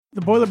The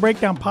Boiler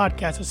Breakdown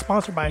podcast is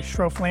sponsored by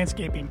Schroff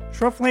Landscaping.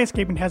 Schroff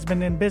Landscaping has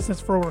been in business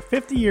for over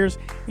 50 years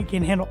and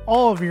can handle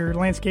all of your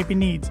landscaping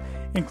needs,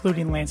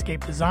 including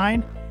landscape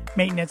design,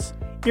 maintenance,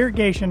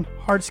 irrigation,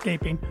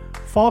 hardscaping,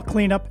 fall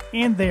cleanup,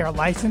 and they are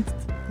licensed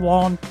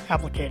lawn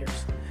applicators.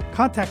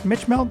 Contact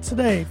Mitch Melton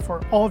today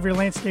for all of your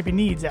landscaping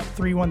needs at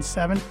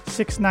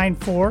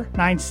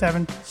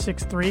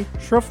 317-694-9763.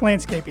 Schroff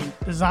Landscaping,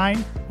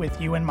 design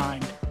with you in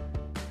mind.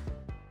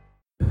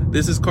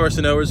 This is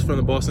Carson Edwards from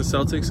the Boston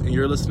Celtics, and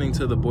you're listening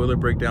to the Boiler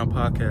Breakdown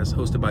podcast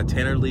hosted by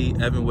Tanner Lee,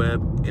 Evan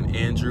Webb, and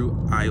Andrew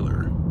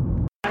Eiler.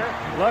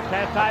 Looks,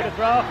 has time to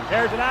throw.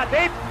 There's it out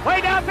deep.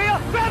 Way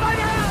downfield. Grab on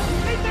your out.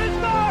 He's going to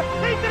score.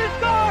 He's going to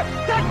score.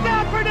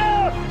 Touchdown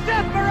Purdue.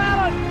 Seth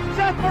Morales.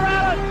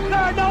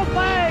 There are no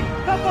flags.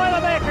 The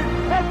Boilermakers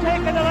have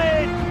taken the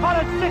lead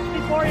on a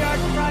 64-yard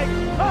strike.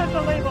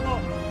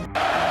 Unbelievable.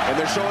 And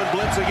they're showing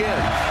blitz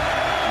again.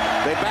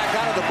 They back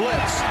out of the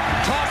blitz.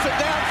 Toss it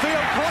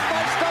downfield. Caught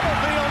by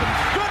Stubblefield.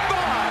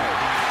 Goodbye.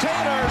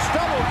 Taylor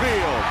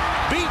Stubblefield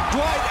beat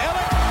Dwight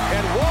Elliott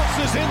and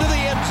waltzes into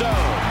the end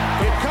zone.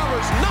 It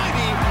covers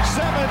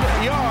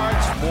 97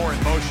 yards. Moore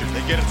in motion.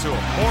 They get it to him.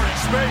 Moore in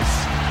space.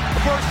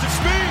 A burst of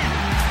speed.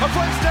 A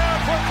first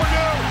down for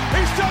Purdue.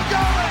 He's still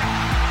going.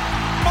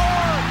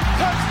 Moore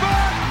cuts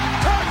back.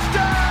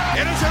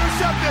 Touchdown. It is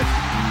intercepted.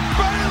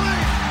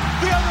 Bailey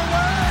the other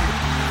way.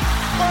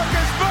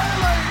 Marcus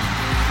Bailey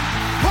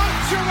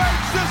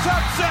punctuates this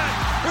upset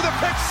with a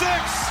pick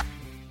six.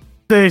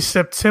 Today,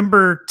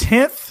 September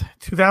 10th,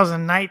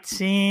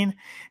 2019.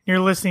 You're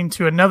listening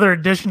to another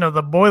edition of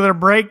the Boiler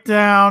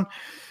Breakdown.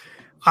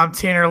 I'm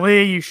Tanner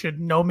Lee. You should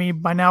know me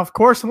by now, of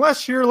course.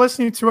 Unless you're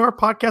listening to our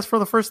podcast for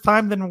the first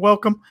time, then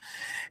welcome.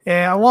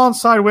 And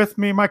alongside with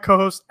me, my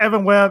co-host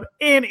Evan Webb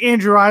and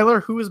Andrew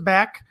Eiler, who is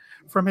back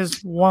from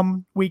his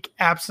 1 week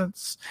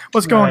absence.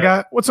 What's going on,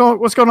 guys?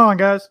 What's going on,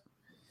 guys?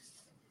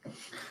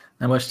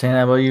 Not much, Tanner.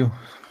 How about you?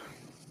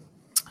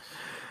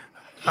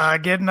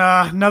 Getting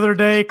another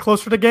day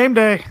closer to game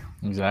day.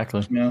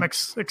 Exactly. Yeah. I'm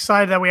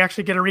excited that we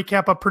actually get a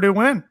recap of Purdue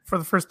win for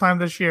the first time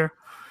this year.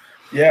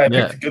 Yeah, I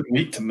picked a good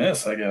week to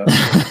miss, I guess.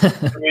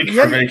 A week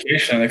for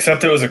vacation,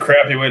 except it was a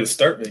crappy way to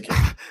start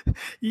vacation.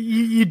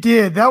 You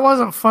did. That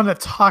wasn't fun to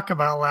talk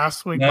about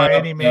last week by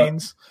any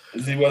means.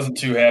 He wasn't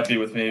too happy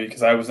with me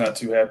because I was not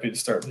too happy to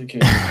start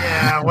vacation.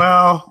 Yeah,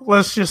 well,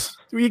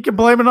 we can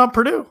blame it on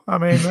Purdue. I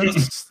mean,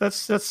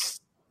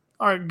 that's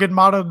our good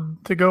motto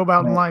to go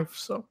about in life.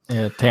 So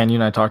yeah, Tan, you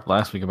and I talked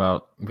last week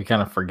about we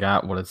kind of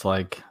forgot what it's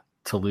like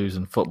to lose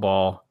in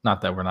football.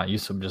 Not that we're not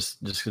used to them, just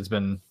it's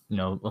been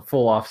a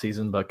full off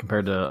season, but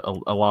compared to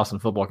a loss in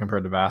football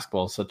compared to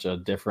basketball is such a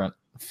different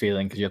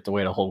feeling because you have to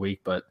wait a whole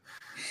week. But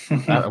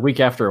a week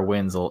after a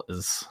win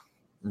is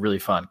really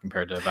fun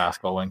compared to a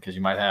basketball win because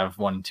you might have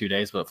 1 in 2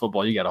 days, but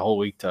football you got a whole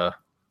week to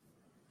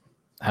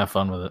have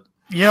fun with it.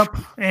 Yep,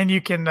 and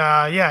you can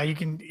you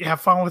can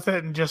have fun with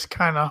it and just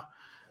kind of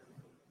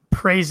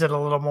praise it a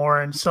little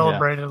more and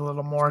celebrate it a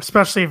little more,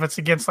 especially if it's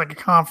against like a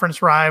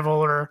conference rival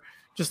or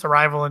just a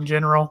rival in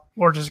general,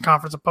 or just a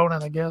conference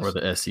opponent, I guess. Or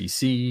the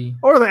SEC.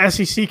 Or the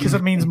SEC, because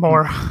it means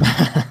more,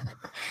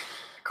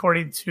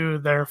 according to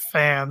their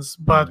fans.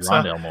 But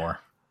Rondale Moore.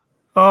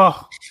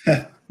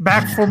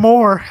 Back for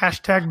more.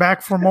 Hashtag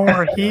back for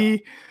more.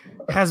 He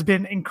has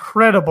been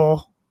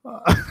incredible.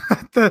 I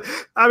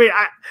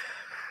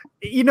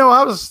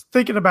was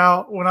thinking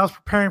about when I was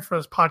preparing for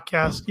this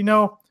podcast,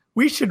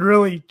 we should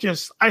really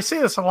I say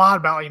this a lot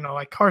about,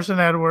 like Carson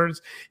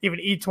Edwards, even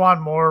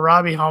Etuan Moore,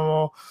 Robbie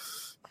Hummel,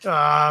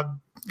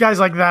 guys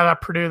like that at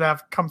Purdue that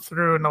have come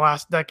through in the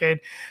last decade.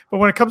 But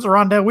when it comes to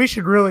Rondale, we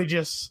should really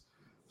just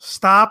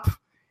stop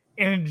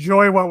and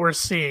enjoy what we're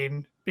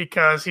seeing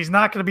because he's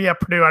not going to be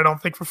at Purdue, I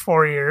don't think, for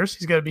 4 years.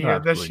 He's going to be here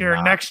this year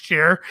and next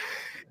year.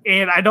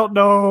 And I don't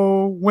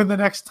know when the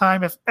next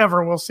time, if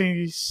ever, we'll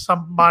see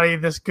somebody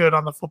this good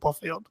on the football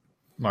field.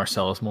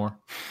 Marcellus Moore.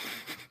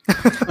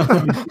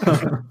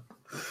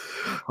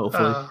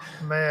 Hopefully.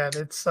 Man,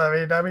 it's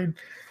I mean,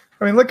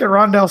 look at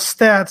Rondale's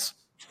stats.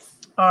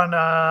 On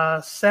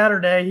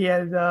Saturday, he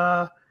had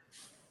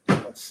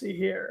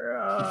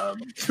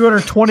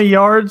 220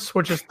 yards,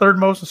 which is third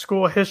most in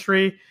school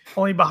history,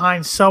 only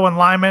behind Selwyn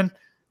Lyman,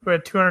 who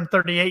had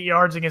 238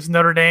 yards against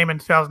Notre Dame in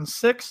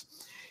 2006,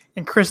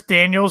 and Chris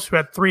Daniels, who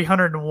had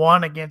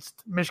 301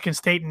 against Michigan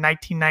State in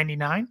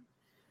 1999.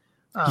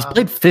 He's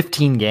played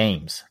 15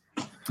 games.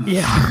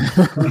 Yeah.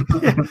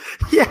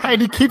 Yeah,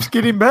 and he keeps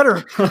getting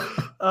better.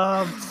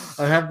 I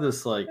have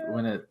this,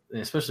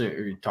 especially if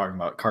you're talking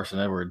about Carson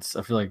Edwards,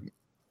 I feel like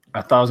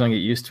I thought I was going to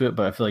get used to it,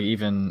 but I feel like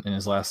even in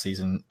his last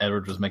season,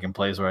 Edwards was making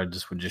plays where I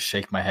would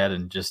shake my head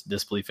and just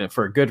disbelief it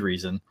for a good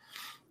reason.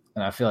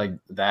 And I feel like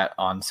that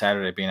on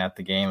Saturday being at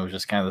the game, it was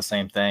just kind of the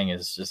same thing. He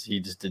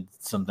just did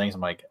some things.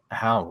 I'm like,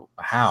 how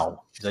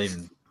do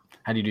you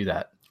do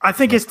that? I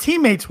think his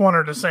teammates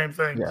wanted the same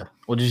thing. Yeah.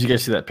 Well, did you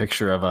guys see that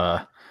picture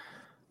of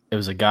it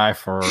was a guy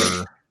for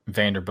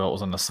Vanderbilt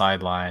was on the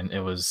sideline. I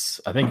don't know if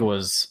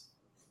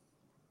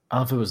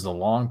it was the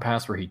long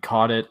pass where he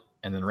caught it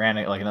and then ran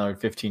it like another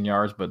 15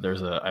 yards, but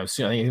I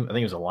think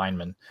it was a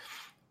lineman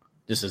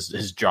just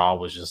his jaw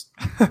was just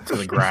to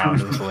the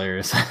ground. It was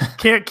hilarious.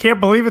 Can't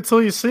believe it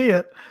till you see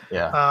it.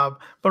 Yeah.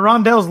 But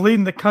Rondale's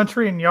leading the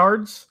country in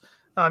yards.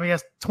 He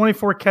has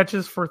 24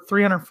 catches for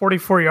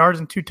 344 yards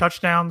and 2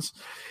 touchdowns.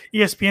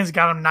 ESPN's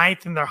got him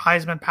 9th in their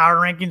Heisman power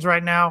rankings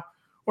right now.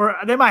 Or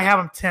they might have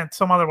him 10th.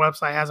 Some other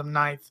website has him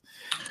 9th.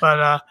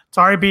 But to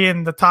already be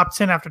in the top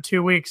 10 after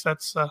 2 weeks,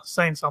 that's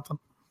saying something.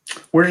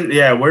 Where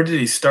did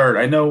he start?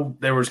 I know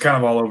there was kind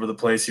of all over the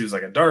place. He was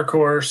like a dark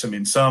horse. I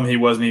mean, some he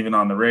wasn't even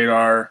on the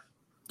radar.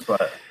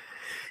 But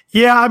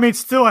yeah, I mean,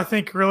 still, I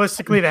think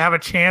realistically to have a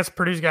chance,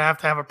 Purdue's going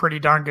to have a pretty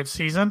darn good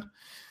season.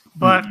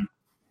 But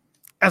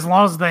as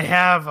long as they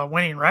have a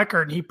winning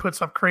record and he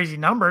puts up crazy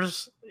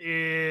numbers,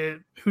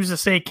 who's to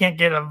say he can't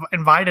get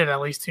invited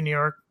at least to New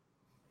York?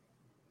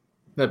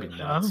 That'd be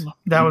nuts.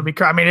 That would be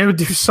 – I mean, it would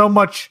do so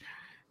much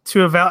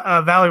to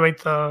evaluate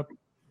the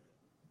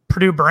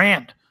Purdue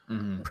brand,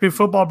 Purdue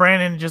football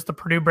brand, and just the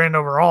Purdue brand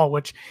overall,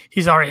 which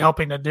he's already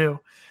helping to do.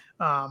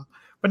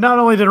 But not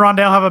only did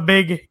Rondale have a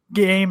big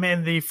game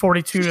in the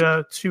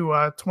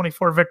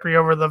 42-24 victory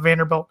over the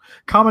Vanderbilt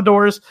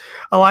Commodores,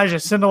 Elijah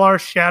Sindelar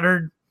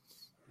shattered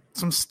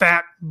some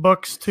stat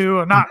books too.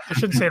 I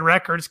shouldn't say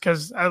records,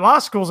 because at a lot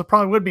of schools it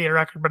probably would be a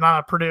record, but not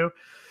at Purdue.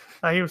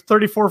 He was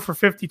 34 for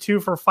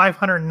 52 for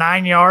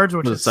 509 yards,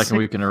 which is the second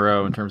week in a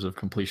row in terms of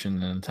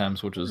completion and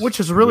attempts, which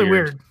is really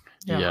weird.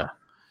 Yeah.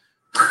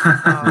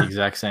 The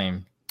exact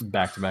same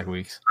back-to-back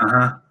weeks.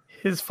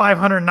 His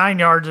 509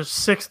 yards is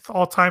 6th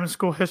all-time in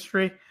school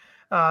history.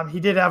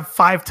 He did have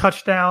 5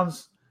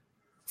 touchdowns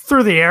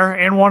through the air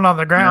and 1 on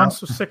the ground,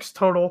 so 6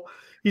 total.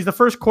 He's the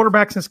first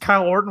quarterback since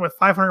Kyle Orton with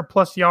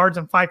 500-plus yards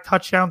and 5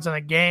 touchdowns in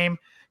a game.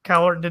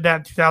 Kyle Orton did that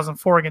in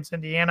 2004 against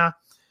Indiana.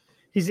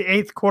 He's the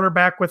 8th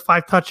quarterback with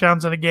 5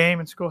 touchdowns in a game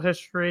in school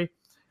history.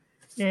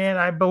 And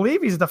I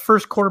believe he's the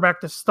first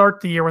quarterback to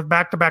start the year with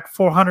back-to-back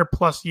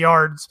 400-plus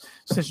yards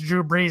since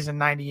Drew Brees in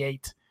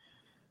 98.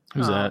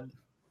 Who's that?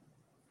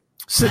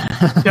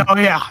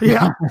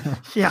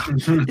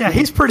 Yeah.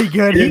 He's pretty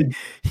good.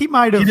 He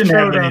might have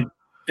showed up.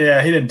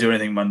 Yeah, he didn't do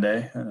anything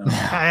Monday.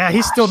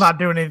 He's still not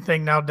doing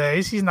anything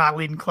nowadays. He's not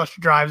leading clutch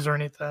drives or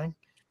anything.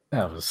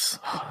 That was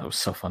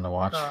so fun to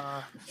watch.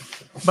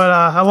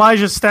 But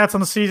Elijah's stats on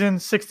the season: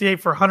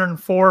 68 for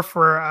 104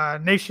 for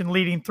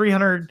nation-leading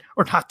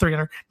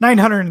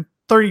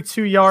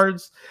 932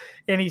 yards,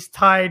 and he's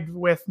tied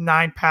with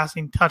 9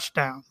 passing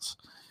touchdowns.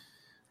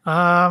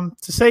 To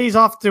say he's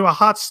off to a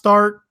hot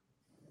start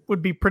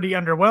would be pretty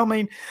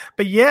underwhelming,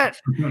 but yet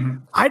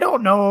I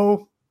don't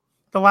know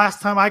the last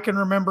time I can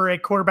remember a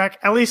quarterback,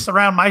 at least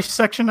around my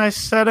section I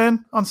sat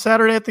in on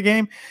Saturday at the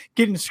game,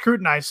 getting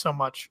scrutinized so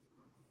much.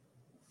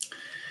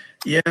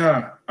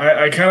 Yeah,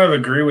 I kind of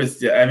agree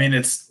with you. I mean,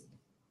 it's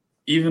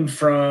even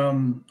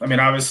from – I mean,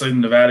 obviously the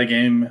Nevada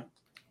game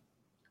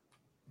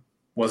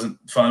wasn't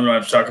fun. We don't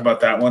have to talk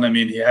about that one. I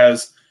mean, he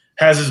has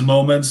his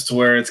moments to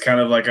where it's kind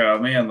of like, oh,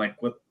 man,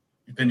 like what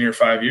 – you've been here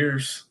 5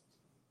 years.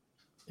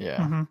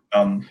 Yeah.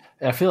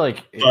 I feel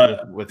like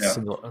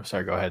Sindelar, I'm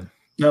sorry, go ahead.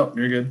 No,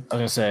 you're good. I was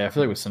going to say, I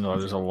feel like with Sindelar,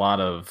 there's a lot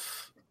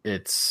of –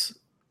 it's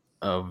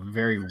a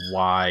very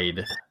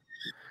wide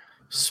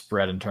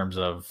spread in terms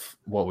of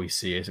what we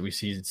see. We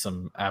see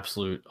some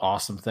absolute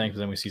awesome things, but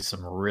then we see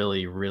some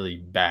really, really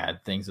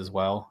bad things as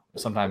well,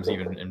 sometimes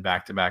even in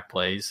back-to-back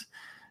plays.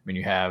 I mean,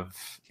 you have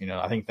 –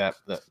 I think that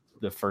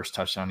the first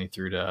touchdown he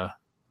threw to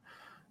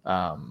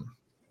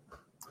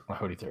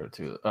who did he throw it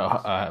to?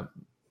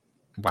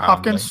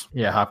 Hopkins.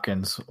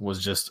 Hopkins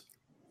was just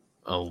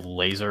a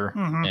laser.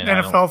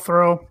 NFL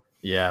throw.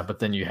 Yeah, but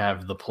then you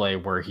have the play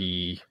where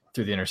he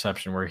threw the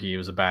interception where he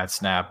was a bad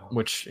snap,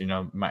 which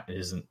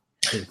isn't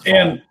his fault.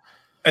 And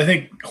I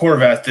think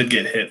Horvath did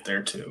get hit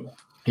there too.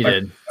 He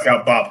did. He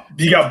got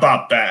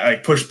bopped back,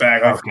 like pushed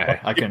back. Okay,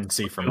 I couldn't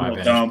see from my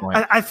vantage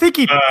point. I think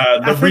he.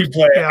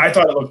 Replay. Yeah. I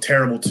thought it looked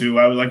terrible too.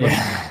 I was like,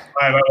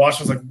 I watched.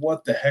 I was like,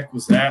 what the heck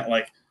was that?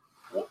 Like,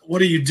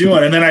 what are you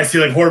doing? And then I see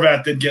like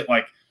Horvath did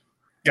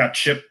got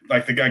chipped.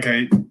 Like the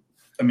guy.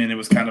 I mean, it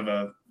was kind of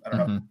a I don't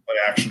know play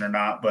action or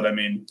not, but I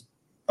mean,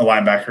 a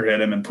linebacker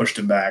hit him and pushed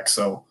him back.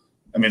 So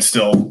I mean,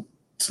 still,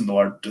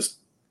 Sindelar just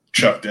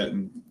chucked it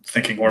and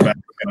thinking Horvath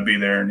was going to be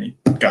there, and he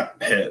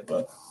got hit.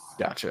 But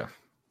gotcha.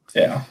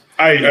 Yeah,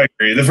 I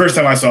agree. The first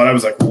time I saw it, I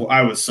was like,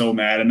 I was so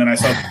mad, and then I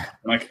saw it, I'm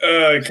like,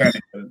 I kind of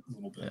did it a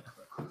little bit.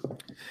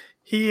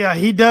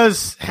 He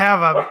does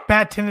have a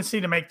bad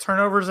tendency to make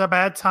turnovers at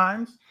bad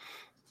times,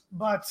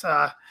 but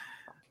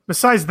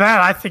besides that,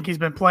 I think he's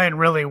been playing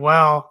really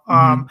well.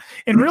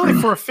 And really,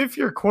 for a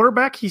fifth-year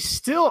quarterback, he's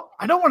still –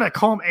 I don't want to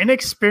call him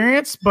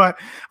inexperienced, but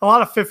a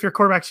lot of fifth-year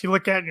quarterbacks you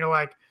look at and you're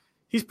like,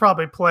 he's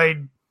probably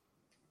played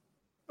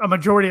a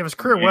majority of his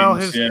career. Well,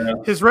 his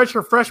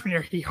redshirt freshman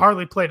year, he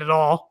hardly played at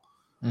all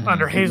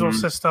under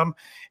Hazel's system.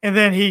 And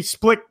then he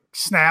split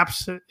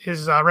snaps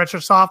his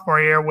redshirt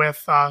sophomore year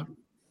with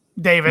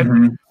David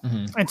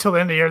until the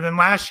end of the year. Then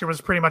last year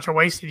was pretty much a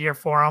wasted year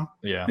for him.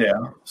 Yeah.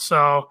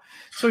 So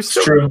he's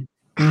still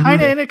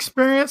kind of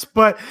inexperienced,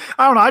 but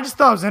I don't know. I just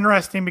thought it was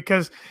interesting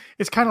because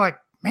it's kind of like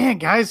man,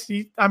 guys,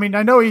 I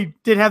know he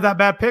did have that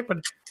bad pick, but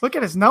look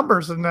at his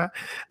numbers and know,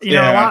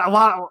 a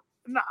lot.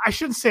 I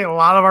shouldn't say a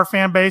lot of our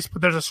fan base,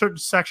 but there's a certain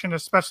section,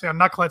 especially on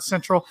Knucklehead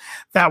Central,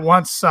 that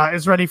once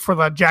is ready for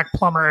the Jack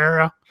Plummer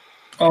era.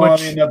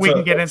 Which we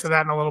can get into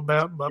that in a little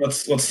bit. But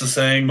what's the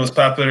saying? Most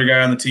popular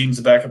guy on the team's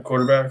the backup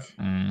quarterback.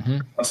 Mm-hmm.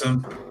 That's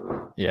him.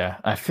 Yeah,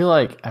 I feel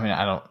like I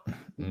don't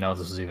know if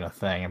this is even a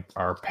thing.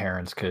 Our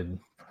parents could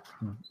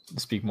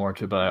speak more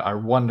to it, but I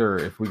wonder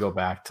if we go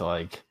back to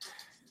like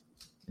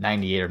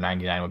 98 or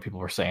 99 when people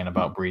were saying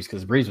about Brees,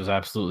 because Brees was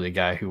absolutely a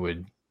guy who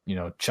would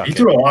chuck he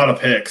threw a lot of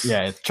picks.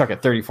 Yeah, chuck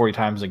it 30, 40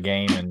 times a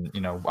game. And,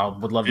 I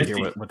would love to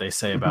hear what they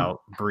say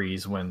about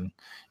Brees when,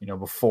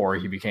 before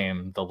he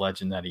became the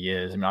legend that he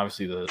is.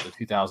 Obviously the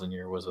 2000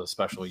 year was a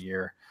special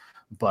year,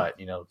 but,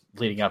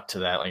 leading up to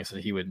that, like I said,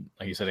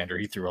 like you said, Andrew,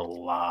 he threw a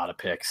lot of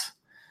picks.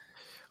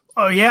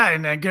 Oh, yeah.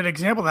 And a good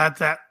example of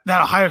that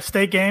Ohio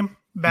State game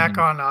back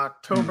on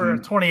October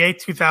 28,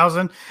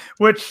 2000,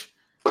 which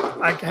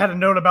I had a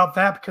note about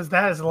that because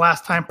that is the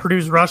last time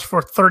Purdue's rushed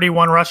for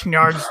 31 rushing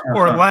yards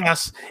or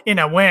less in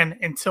a win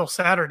until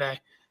Saturday.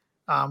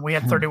 We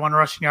had 31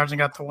 rushing yards and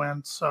got the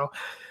win. So,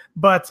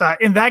 but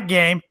in that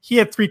game, he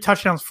had 3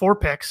 touchdowns, 4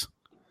 picks.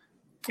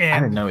 And I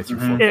didn't know he threw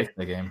 4 picks in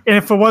the game. And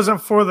if it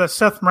wasn't for the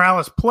Seth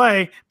Morales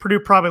play, Purdue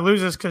probably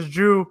loses because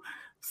Drew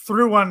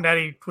threw one that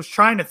he was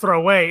trying to throw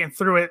away and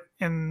threw it,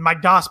 and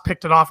Mike Doss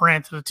picked it off,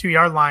 ran to the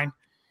 2-yard line.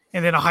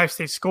 And then Ohio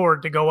State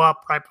scored to go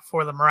up right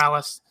before the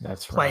Morales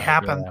play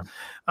happened.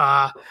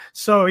 Yeah.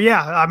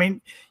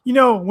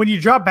 When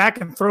you drop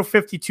back and throw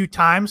 52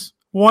 times,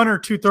 1 or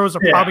 2 throws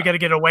are probably going to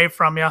get away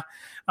from you.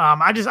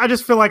 I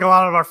just feel like a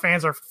lot of our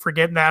fans are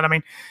forgetting that.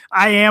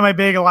 I am a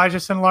big Elijah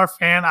Sindelar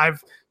fan.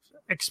 I've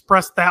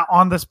expressed that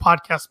on this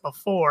podcast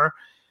before,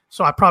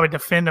 so I probably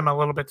defend him a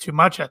little bit too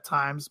much at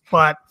times.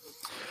 But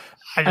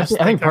I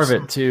think part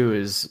of it too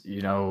is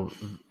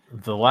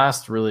the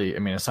last really.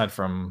 Aside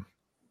from,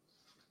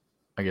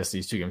 I guess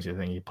these 2 games, I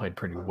think he played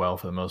pretty well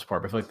for the most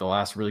part. But I feel like the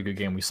last really good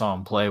game we saw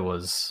him play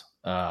was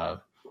the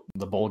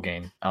bowl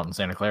game out in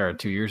Santa Clara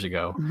 2 years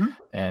ago. Mm-hmm.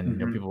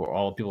 And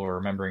all people are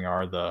remembering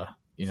are the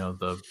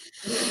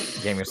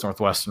game against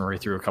Northwestern where he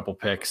threw a couple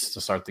picks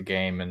to start the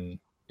game, and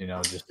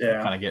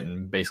kind of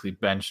getting basically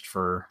benched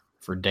for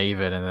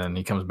David, and then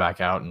he comes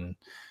back out and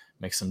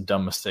makes some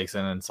dumb mistakes.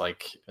 And it's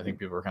like I think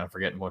people are kind of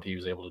forgetting what he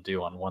was able to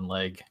do on one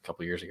leg a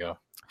couple of years ago.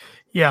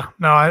 Yeah,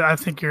 no, I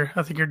think you're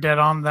dead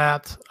on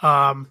that.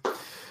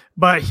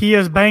 But he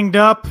is banged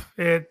up.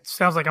 It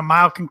sounds like a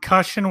mild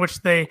concussion,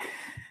 which there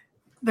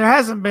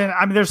hasn't been.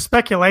 There's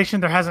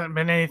speculation. There hasn't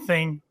been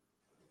anything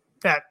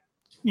that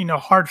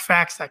hard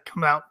facts that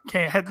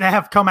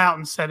have come out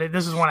and said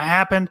this is when it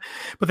happened.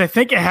 But they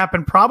think it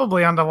happened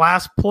probably on the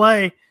last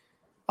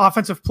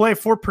offensive play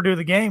for Purdue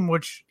the game,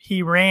 which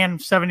he ran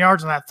 7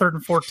 yards on that 3rd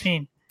and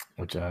 14.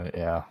 Which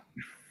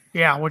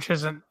Yeah, which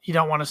isn't – you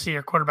don't want to see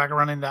your quarterback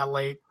running that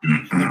late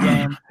in the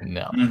game.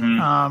 No.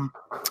 Mm-hmm.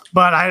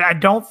 But I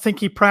don't think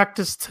he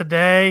practiced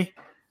today.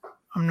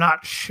 I'm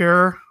not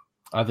sure.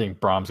 I think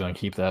Brom's going to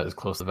keep that as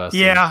close to vest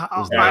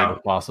as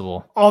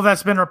possible. All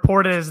that's been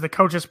reported is the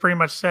coaches pretty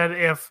much said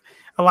if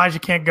Elijah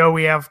can't go,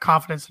 we have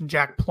confidence in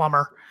Jack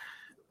Plummer,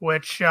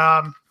 which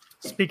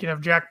speaking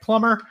of Jack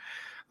Plummer,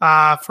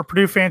 for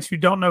Purdue fans who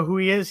don't know who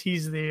he is,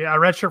 he's the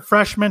redshirt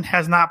freshman,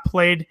 has not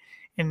played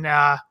in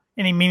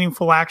any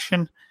meaningful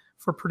action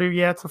for Purdue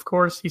yet, of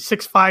course. He's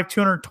 6'5",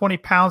 220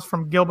 pounds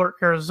from Gilbert,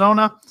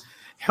 Arizona.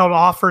 Held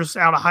offers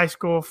out of high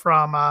school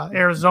from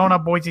Arizona,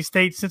 Boise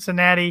State,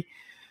 Cincinnati,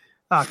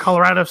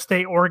 Colorado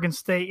State, Oregon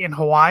State, and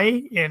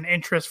Hawaii, and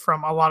interest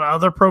from a lot of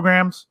other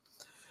programs.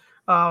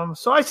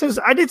 So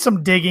I did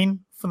some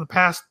digging from the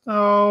past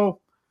 2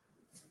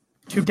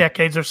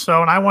 decades or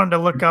so, and I wanted to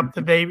look up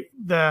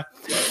the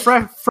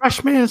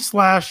freshman /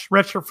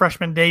 redshirt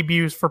freshman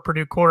debuts for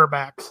Purdue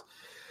quarterbacks.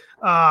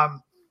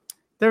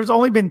 There's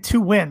only been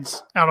 2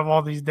 wins out of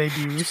all these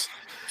debuts.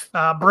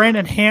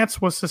 Brandon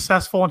Hance was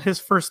successful in his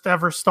first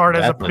ever start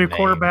as a Purdue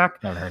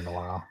quarterback. Never heard in a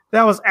while.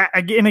 That was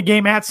in a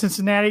game at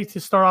Cincinnati to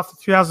start off the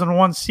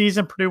 2001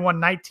 season. Purdue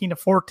won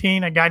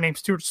 19-14. A guy named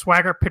Stuart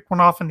Swagger picked one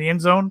off in the end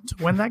zone to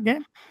win that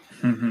game.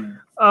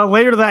 Mm-hmm.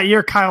 Later that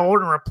year, Kyle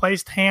Orton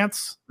replaced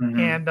Hance,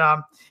 and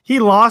he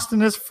lost in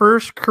his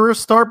first career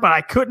start, but I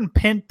couldn't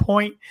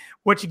pinpoint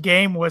which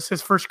game was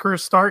his first career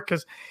start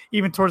because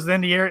even towards the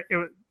end of the year, it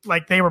was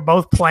like they were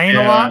both playing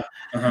a lot.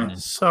 Uh-huh.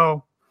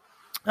 So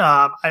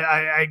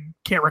I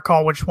can't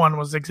recall which one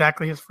was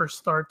exactly his first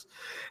start.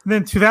 And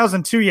then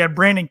 2002, you had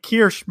Brandon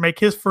Kirsch make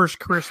his first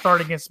career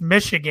start against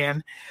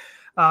Michigan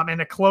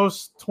in a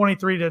close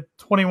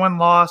 23-21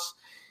 loss.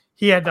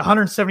 He had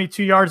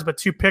 172 yards, but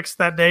 2 picks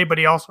that day, but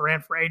he also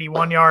ran for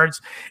 81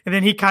 yards. And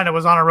then he kind of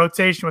was on a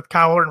rotation with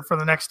Kyle Orton for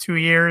the next 2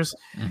 years.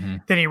 Mm-hmm.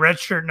 Then he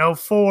redshirted in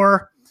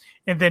 2004,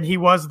 and then he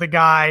was the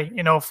guy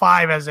in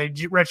 2005 as a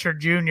redshirt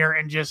junior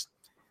and just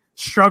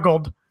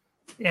struggled.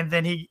 And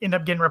then he ended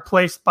up getting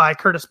replaced by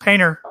Curtis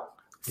Painter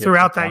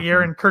throughout that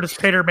year. And Curtis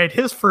Painter made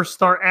his first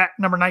start at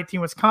number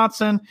 19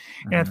 Wisconsin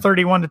in a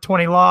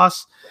 31-20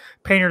 loss.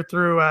 Painter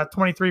threw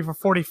 23 for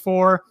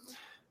 44.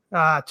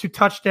 2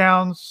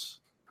 touchdowns.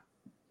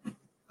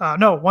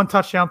 No, 1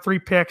 touchdown, 3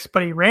 picks,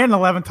 but he ran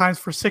 11 times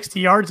for 60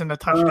 yards and a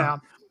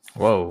touchdown.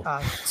 Whoa.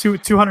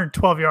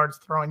 212 yards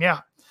throwing,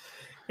 yeah.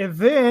 And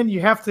then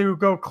you have to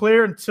go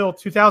clear until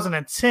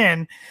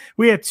 2010.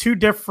 We had 2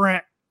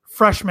 different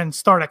freshmen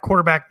start at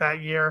quarterback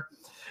that year.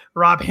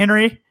 Rob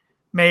Henry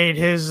made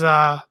his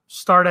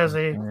start as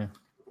a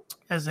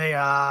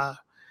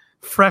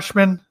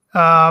freshman,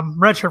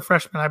 redshirt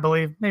freshman, I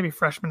believe, maybe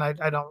freshman.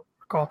 I don't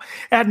recall.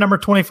 At number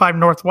 25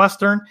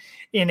 Northwestern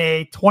in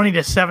a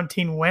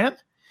 20-17 win.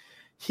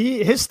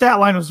 His stat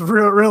line was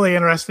really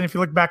interesting. If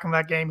you look back on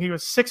that game, he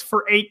was 6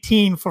 for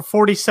 18 for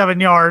 47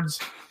 yards,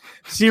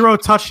 0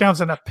 touchdowns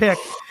and a pick,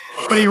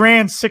 but he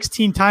ran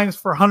 16 times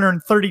for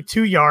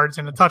 132 yards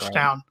and a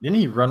touchdown. Didn't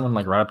he run one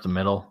like right up the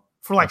middle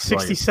for like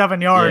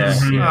 67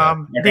 yards? Yeah.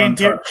 Dan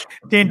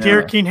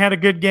Deerkeen had a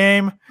good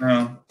game.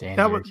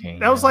 That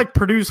was like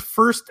Purdue's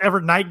first ever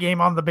night game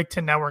on the Big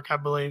Ten Network, I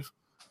believe,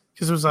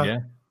 because it was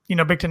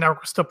Big Ten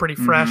Network was still pretty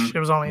fresh. Mm-hmm. It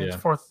was only its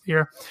 4th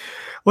year.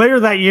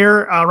 Later that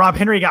year, Rob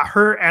Henry got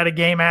hurt at a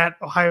game at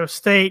Ohio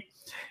State.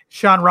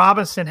 Sean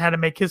Robinson had to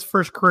make his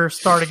first career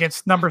start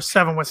against number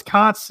 7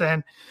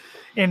 Wisconsin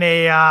in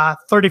a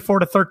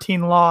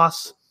 34-13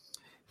 loss.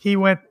 He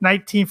went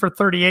 19 for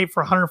 38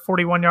 for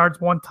 141 yards,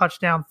 1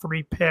 touchdown,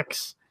 3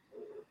 picks.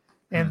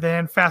 And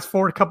then fast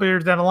forward a couple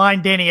years down the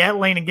line, Danny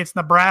Etling against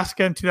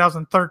Nebraska in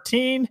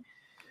 2013. It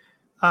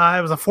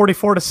was a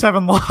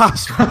 44-7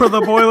 loss for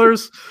the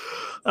Boilers.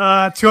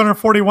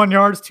 241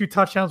 yards, 2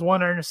 touchdowns,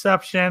 1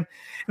 interception.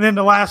 And then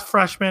the last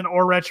freshman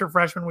or redshirt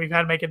freshman we've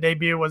had make a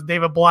debut was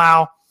David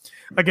Blau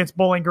against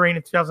Bowling Green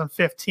in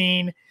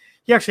 2015.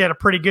 He actually had a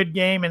pretty good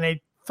game in a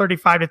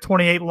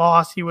 35-28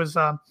 loss. He was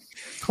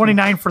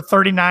 29 for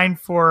 39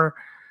 for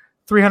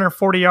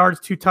 340 yards,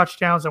 2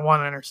 touchdowns, and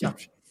 1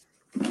 interception.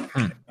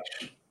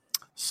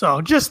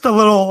 So just a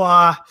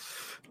little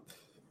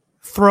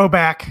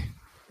throwback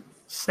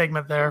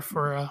segment there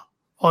for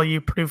all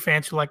you Purdue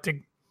fans who like to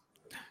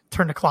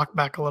turn the clock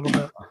back a little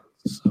bit.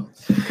 So,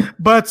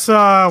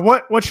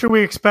 but what should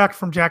we expect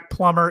from Jack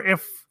Plummer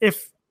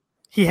if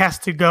he has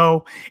to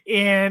go?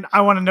 And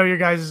I want to know your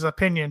guys'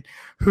 opinion.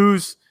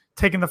 Who's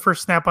taking the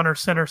first snap under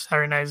center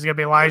Saturday night? Is it going to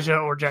be Elijah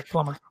or Jack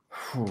Plummer?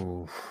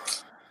 Ooh.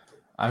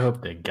 I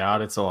hope to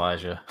God it's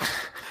Elijah.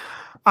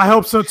 I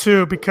hope so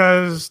too,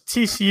 because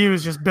TCU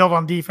is just built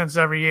on defense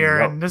every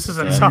year, and this is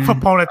a tough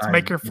opponent to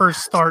make your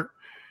first start.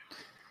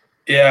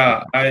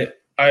 Yeah,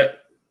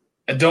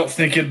 I don't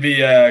think it'd be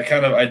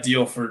kind of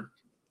ideal for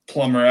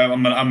Plummer.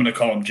 I'm gonna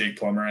call him Jake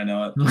Plummer. I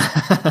know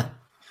it.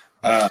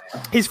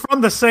 He's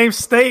from the same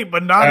state,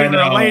 but not even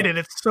related.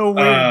 It's so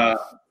weird.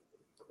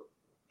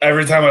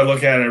 Every time I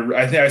look at it,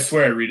 I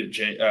swear I read it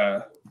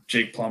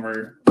Jake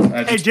Plummer.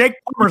 Jake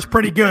Plummer's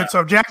pretty good. So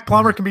if Jack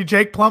Plummer can be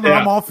Jake Plummer,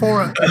 I'm all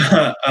for it.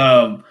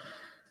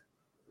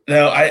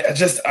 No,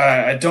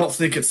 I don't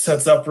think it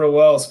sets up real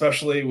well,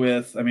 especially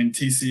with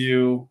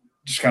TCU.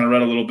 Just kind of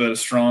read a little bit of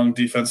strong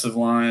defensive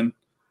line.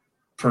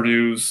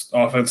 Purdue's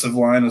offensive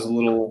line is a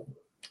little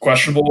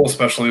questionable,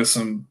 especially with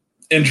some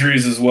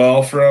injuries as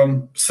well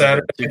from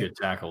Saturday. 2 good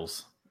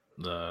tackles.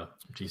 The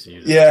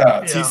TCU.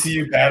 Yeah,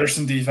 TCU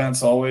Patterson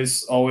defense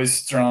always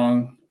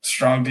strong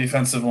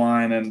defensive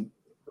line, and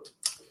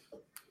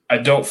I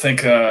don't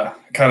think kind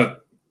of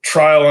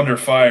trial under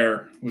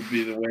fire would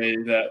be the way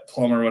that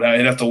Plummer would have.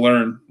 He'd have to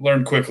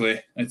learn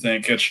quickly. I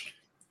think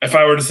if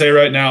I were to say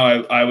right now,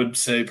 I would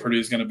say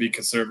Purdue's going to be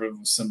conservative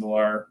with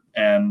Sindelar,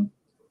 and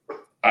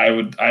I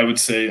would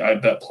say I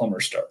bet Plummer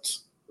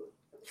starts.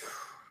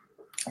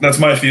 That's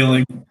my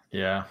feeling.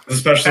 Yeah,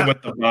 especially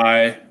with the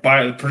bye.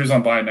 Purdue's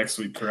on bye next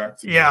week,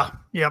 correct? Yeah.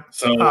 Yep.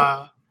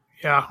 So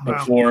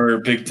before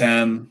Big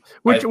Ten,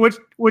 which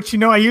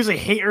I usually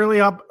hate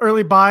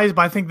early buys,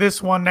 but I think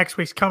this one next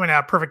week's coming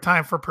out perfect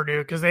time for Purdue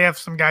because they have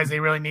some guys they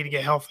really need to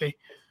get healthy.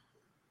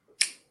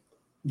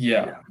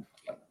 Yeah.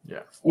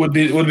 Would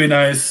be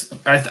nice.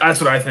 That's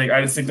what I think.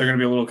 I just think they're going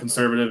to be a little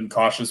conservative and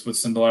cautious with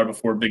Sindelar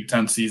before Big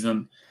Ten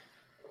season.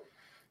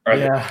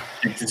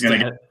 He's going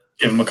to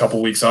give him a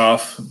couple weeks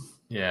off.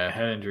 Yeah,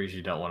 head injuries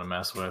you don't want to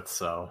mess with,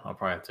 so I'll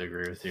probably have to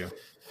agree with you.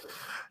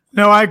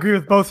 No, I agree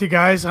with both you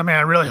guys. I mean,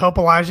 I really hope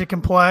Elijah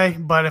can play,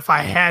 but if I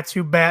had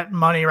to bet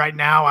money right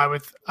now, I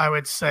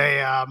would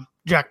say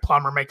Jack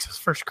Plummer makes his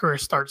first career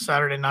start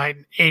Saturday night.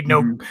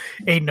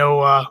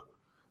 Aiden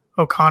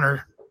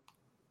O'Connor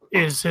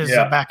is his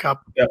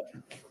backup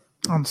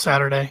on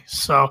Saturday.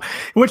 So,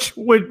 which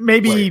would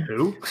maybe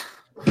who?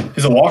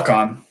 He's a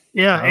walk-on.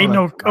 Yeah, Aiden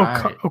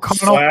O'Connell.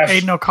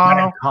 Aiden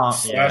O'Connell.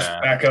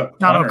 Backup.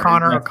 Not punter.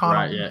 O'Connor.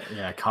 O'Connell. Right,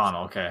 yeah,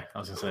 Connell. Okay, I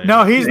was gonna say.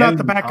 No, he's not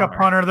the backup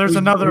punter. There's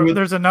another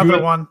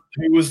one.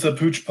 Who was the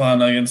pooch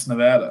punt against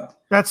Nevada?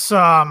 That's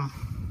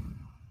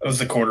That was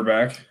the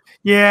quarterback.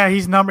 Yeah,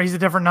 he's a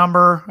different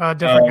number,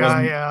 different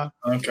guy. Yeah.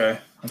 Okay.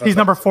 He's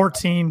number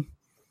 14.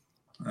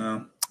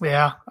 Oh.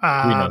 Yeah. We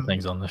know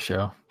things on the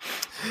show.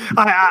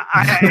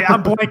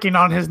 I'm blanking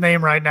on his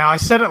name right now. I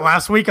said it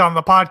last week on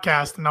the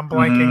podcast, and I'm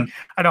blanking.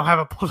 I don't have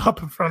it pulled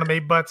up in front of me,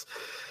 but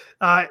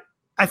I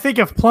I think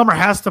if Plummer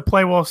has to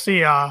play, we'll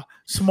see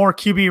some more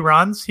QB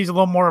runs. He's a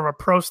little more of a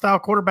pro-style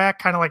quarterback,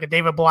 kind of like a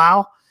David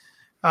Blau.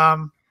 But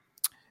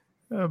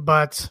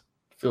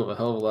feel a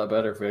hell of a lot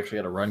better if we actually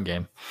had a run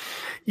game.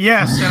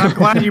 Yes, and I'm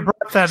glad you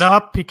brought that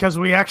up because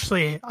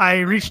I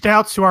reached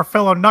out to our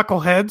fellow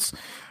knuckleheads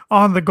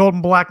on the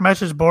Golden Black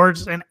message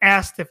boards and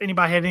asked if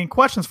anybody had any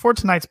questions for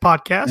tonight's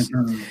podcast.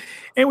 Mm-hmm.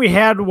 And we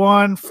had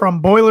one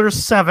from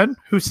Boilers7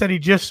 who said he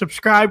just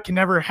subscribed, can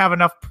never have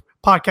enough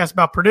podcasts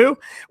about Purdue.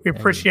 We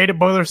appreciate it,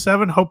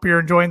 Boiler7. Hope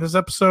you're enjoying this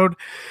episode.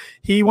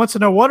 He wants to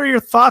know, what are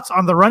your thoughts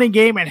on the running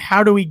game and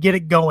how do we get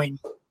it going?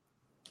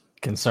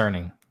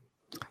 Concerning.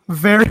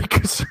 Very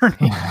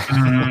concerning.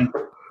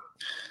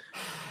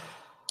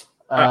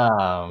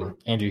 Andrew,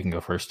 you can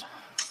go first.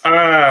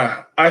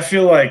 I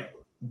feel like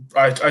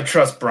I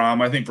trust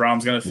Braum. I think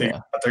Braum's going to think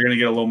they're going to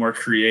get a little more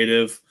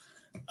creative.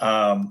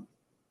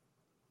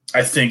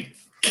 I think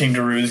King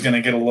Daru is going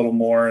to get a little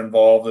more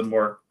involved and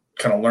more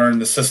kind of learn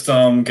the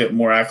system, get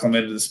more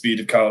acclimated to the speed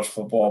of college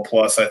football.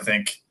 Plus, I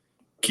think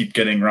keep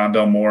getting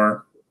Rondell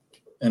Moore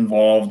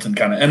involved in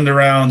kind of end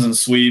arounds and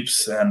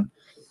sweeps, and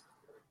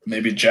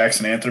maybe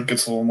Jackson Anthrop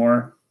gets a little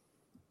more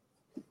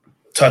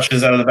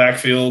touches out of the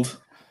backfield.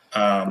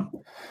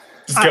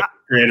 Just get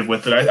creative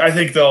with it. I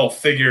think they'll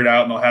figure it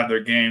out and they'll have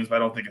their games, but I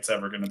don't think it's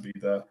ever going to be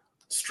the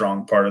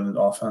strong part of the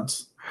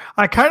offense.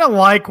 I kind of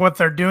like what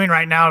they're doing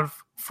right now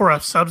for a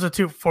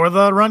substitute for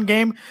the run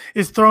game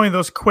is throwing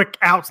those quick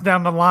outs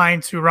down the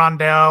line to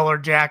Rondell or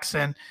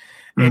Jackson.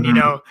 And,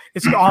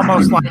 it's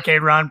almost like a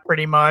run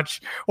pretty much,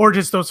 or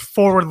just those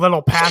forward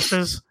little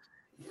passes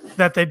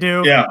that they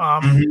do,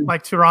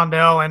 like to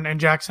Rondell and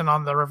Jackson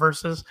on the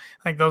reverses.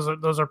 I think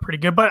those are pretty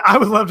good. But I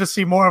would love to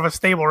see more of a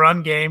stable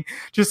run game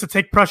just to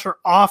take pressure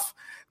off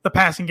the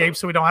passing game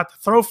so we don't have to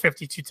throw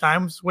 52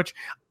 times, which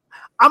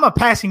I'm a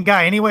passing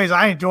guy anyways.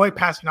 I enjoy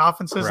passing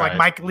offenses like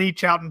Mike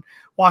Leach out in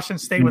Washington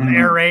State with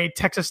Air Raid,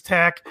 Texas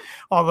Tech,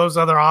 all those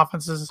other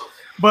offenses.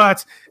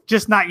 But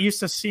just not used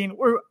to seeing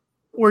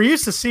 – we're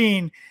used to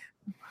seeing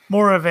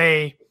more of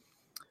a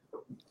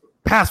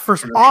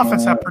pass-first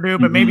offense at Purdue,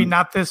 but maybe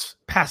not this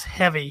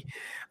pass-heavy.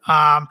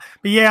 But,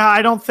 yeah,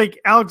 I don't think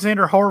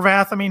Alexander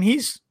Horvath – I mean,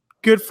 he's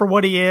good for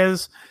what he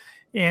is,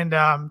 and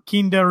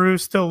King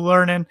Daru's still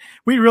learning.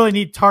 We really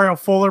need Tario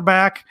Fuller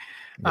back.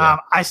 Yeah.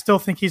 I still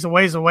think he's a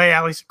ways away,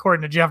 at least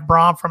according to Jeff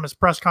Braum from his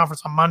press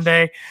conference on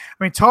Monday.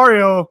 I mean,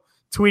 Tario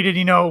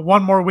tweeted,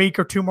 1 more week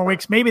or 2 more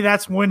weeks. Maybe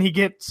that's when he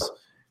gets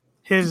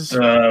his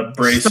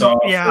brace off.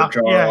 His jaw.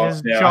 I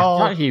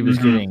thought he was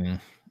getting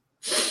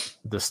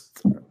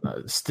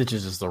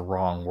stitches is the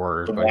wrong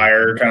word. The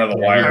wire.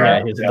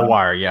 The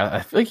wire. Yeah,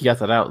 I feel like he got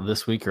that out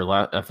this week or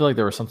last. I feel like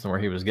there was something where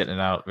he was getting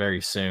it out very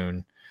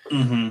soon.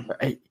 Mm-hmm.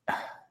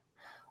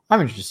 I'm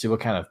interested to see what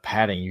kind of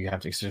padding you have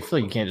to. Because I feel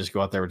like you can't just go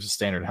out there with a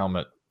standard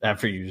helmet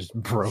after you just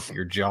broke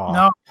your jaw.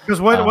 No, because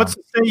what's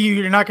to say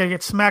you're not going to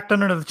get smacked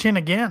under the chin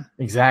again?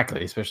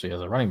 Exactly, especially as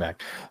a running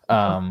back.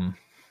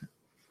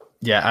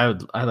 Yeah,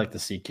 I'd like to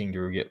see King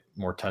Daru get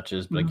more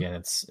touches, but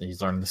again,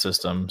 he's learning the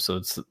system,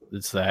 so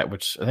it's that,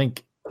 which I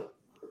think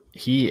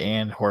he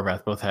and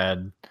Horvath both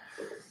had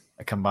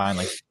a combined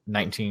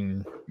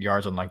 19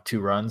 yards on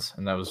 2 runs,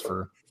 and that was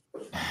for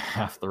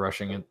half the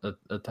rushing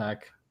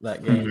attack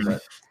that game.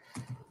 But,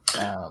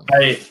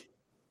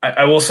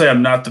 I will say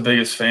I'm not the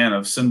biggest fan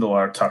of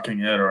Sindelar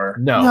tucking it or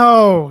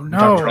no. I mean,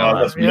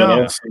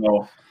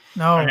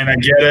 I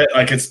get it.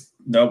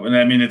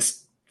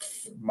 It's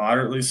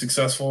moderately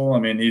successful. I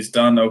mean, he's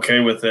done okay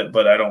with it,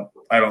 but I don't.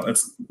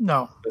 That's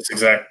the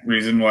exact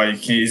reason why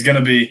he's going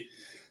to be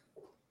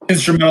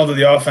instrumental to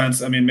the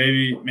offense. I mean,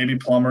 maybe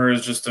Plummer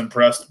is just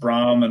impressed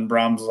Braum, and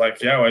Braum's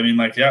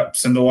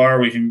Sindelar,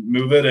 we can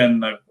move it,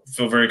 and I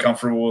feel very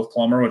comfortable with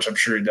Plummer, which I'm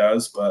sure he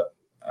does, but.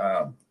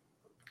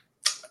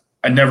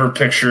 I never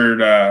pictured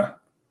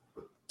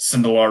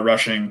Sindelar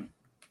rushing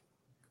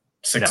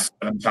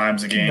 6-7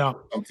 times a game.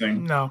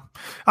 No.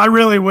 I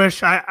really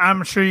wish –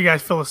 I'm sure you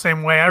guys feel the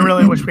same way. I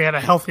really wish we had a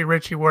healthy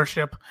Richie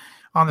Worship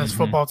on this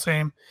football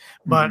team.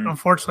 But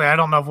unfortunately, I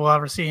don't know if we'll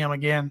ever see him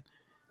again.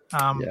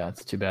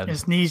 It's too bad.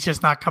 His knee's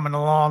just not coming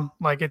along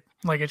like it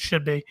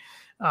should be.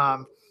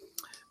 But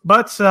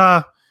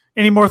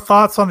any more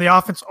thoughts on the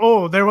offense?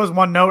 Oh, there was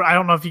one note. I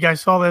don't know if you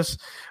guys saw this.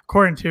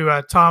 According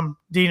to Tom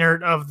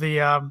Dienert of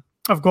the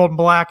of Golden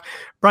Black,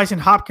 Bryson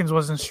Hopkins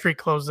was in street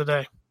clothes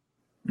today.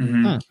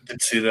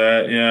 Did see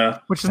that, yeah.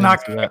 Which is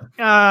not –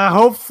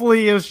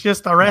 hopefully it was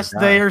just a rest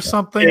day or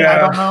something. Yeah. I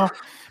don't know.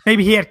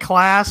 Maybe he had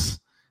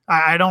class.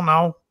 I don't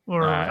know.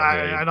 Or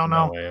I don't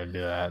know. No way to do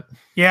that.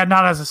 Yeah,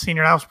 not as a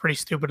senior. That was pretty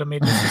stupid of me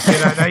just to say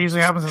that. That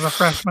usually happens as a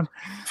freshman.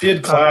 If he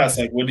had class,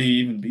 would he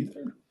even be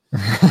there?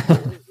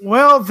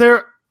 Well,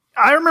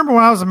 I remember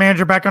when I was a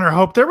manager back under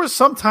Hope, there was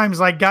sometimes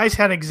guys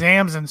had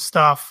exams and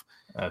stuff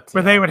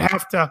where they would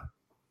have to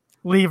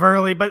leave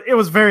early, but it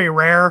was very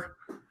rare.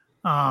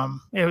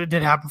 It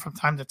did happen from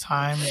time to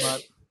time,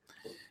 but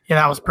Yeah,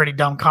 that was a pretty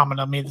dumb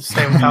comment of me to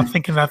say without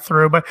thinking that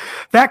through. But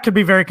that could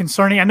be very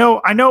concerning. I know.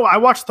 I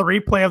watched the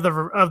replay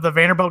of the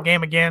Vanderbilt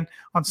game again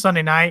on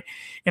Sunday night,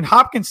 and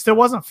Hopkins still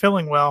wasn't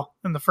feeling well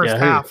in the first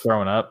half. He was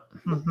throwing up,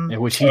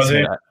 which he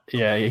said.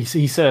 Yeah,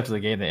 he said after the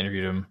game they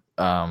interviewed him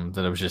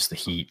that it was just the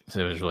heat.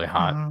 So it was really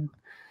hot.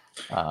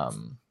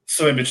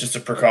 So maybe it's just a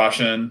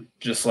precaution.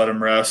 Just let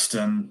him rest,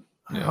 and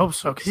I hope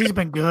so because he's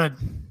been good.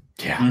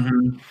 Yeah,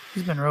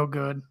 he's been real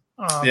good.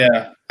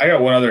 I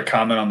got one other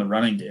comment on the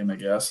running game, I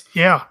guess.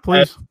 Yeah,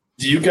 please.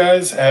 Do you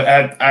guys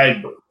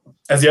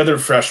as the other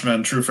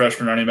true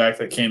freshman running back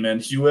that came in,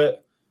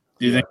 Hewitt?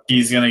 Do you think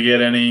he's going to get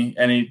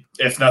any,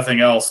 if nothing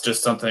else,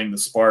 just something to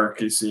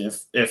spark? You see,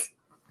 if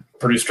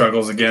Purdue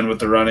struggles again with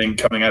the running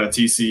coming out of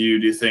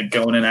TCU, do you think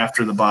going in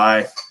after the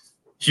bye,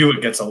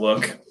 Hewitt gets a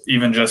look?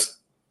 Even just,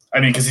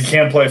 because he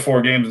can play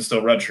 4 games and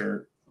still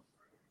redshirt.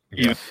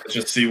 Even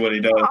just see what he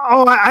does.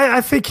 Oh,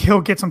 I think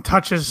he'll get some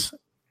touches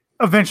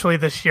eventually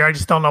this year. I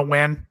just don't know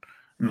when.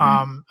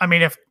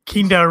 If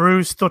Kinda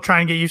Aru's still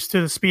trying to get used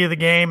to the speed of the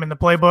game and the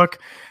playbook,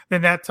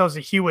 then that tells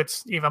you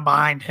Hewitt's even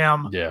behind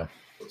him. Yeah.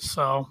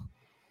 So,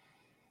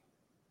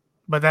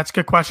 but that's a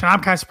good question.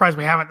 I'm kind of surprised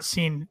we haven't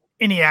seen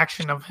any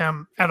action of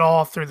him at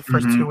all through the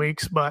first 2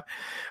 weeks. But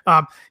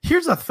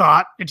here's a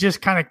thought. It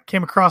just kind of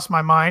came across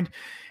my mind.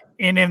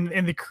 And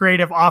in the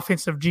creative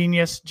offensive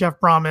genius Jeff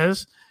Brom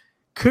is,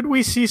 could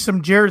we see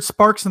some Jared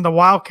Sparks in the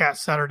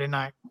Wildcats Saturday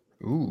night?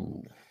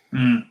 Ooh.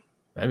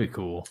 That'd be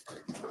cool.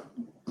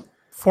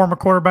 Former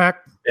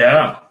quarterback.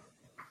 Yeah.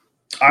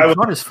 I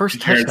thought his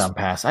first touchdown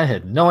pass. I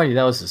had no idea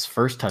that was his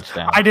first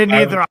touchdown. I didn't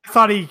either. I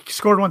thought he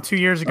scored one 2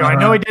 years ago. I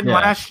know he didn't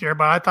last year,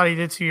 but I thought he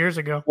did 2 years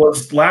ago. Well,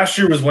 last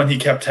year was when he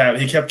kept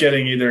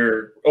getting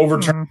either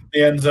overturned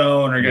in the end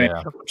zone or getting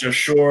just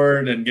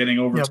short and getting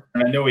overturned.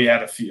 I know he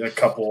had a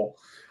couple.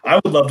 I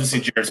would love to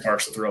see Jared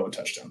Sparks throw a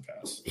touchdown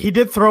pass. He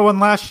did throw one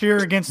last year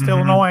against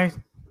Illinois.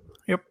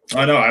 Yep.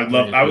 I know.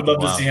 I would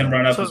love to see him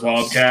run up as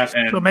Wildcat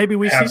and so maybe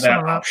we have see that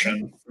some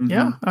option.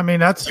 Yeah,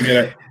 that's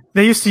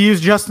they used to use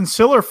Justin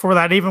Siller for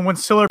that, even when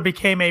Siller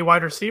became a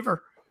wide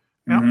receiver.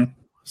 Yeah.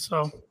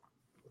 So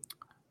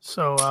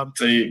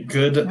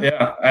good.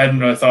 Yeah, I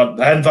hadn't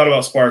thought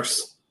about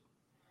Sparks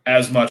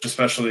as much,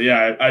 especially.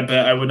 Yeah, I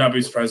bet I would not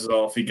be surprised at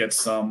all if he gets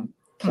some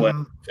play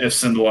if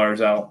Sindelar's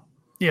out.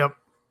 Yep.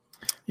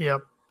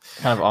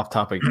 Kind of off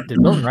topic.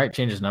 Did Milton Wright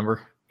change his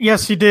number?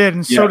 Yes, he did,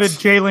 and so did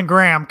Jalen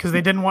Graham because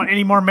they didn't want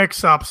any more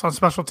mix-ups on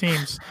special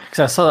teams. Because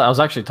I saw that. I was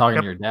actually talking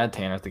to your dad,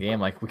 Tanner, at the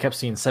game. Like, we kept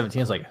seeing 17.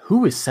 I was like,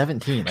 who is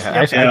 17? Like,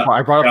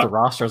 I brought up the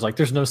roster. I was like,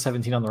 there's no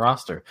 17 on the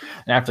roster.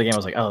 And after the game, I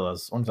was like, oh, that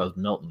was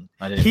Milton.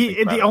 I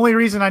didn't. The only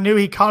reason I knew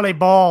he caught a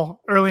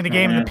ball early in the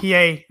game, and the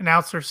PA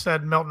announcer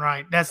said Milton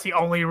Wright. That's the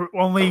only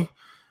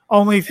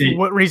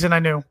reason I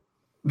knew.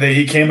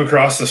 He came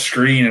across the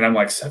screen, and I'm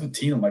like,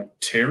 17? I'm like,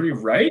 Terry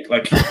Wright?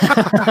 Like,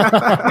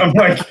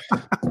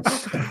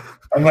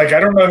 I'm like, I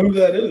don't know who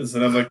that is.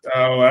 And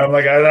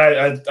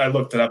I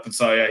looked it up and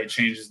saw, he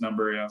changed his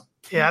number,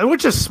 Yeah,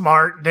 which is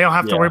smart. They don't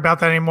have to worry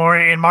about that anymore.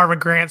 And Marvin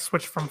Grant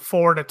switched from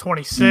 4 to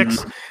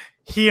 26.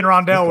 He and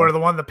Rondell were the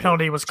one the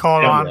penalty was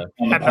called on at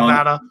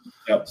Nevada.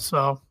 Yep.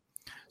 So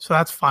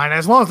that's fine.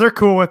 As long as they're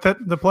cool with it,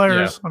 the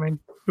players,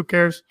 who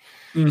cares?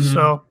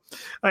 So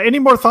any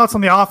more thoughts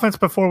on the offense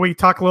before we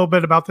talk a little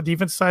bit about the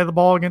defense side of the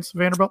ball against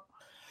Vanderbilt?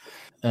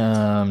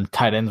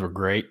 Tight ends were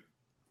great.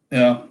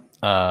 Yeah.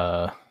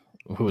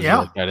 Who was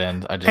the tight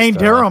end? Payne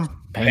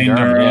Durham. Payne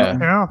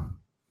Durham.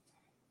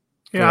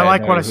 Yeah, I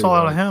like what I saw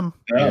out of him.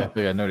 Yeah,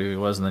 I know who he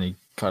was, and then he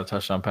caught a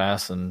touchdown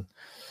pass, and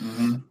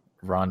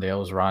Rondale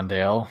was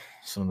Rondale.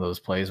 Some of those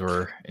plays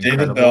were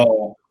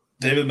incredible.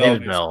 David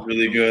Bell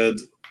really good.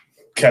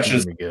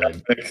 Catches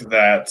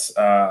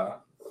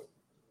that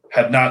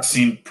had not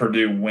seen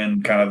Purdue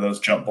win kind of those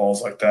jump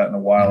balls like that in a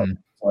while.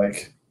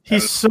 Like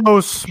he's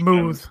so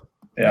smooth.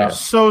 Yeah.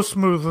 So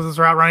smooth with his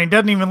route running.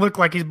 Doesn't even look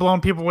like he's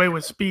blowing people away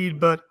with speed,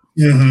 but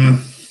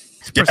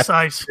he's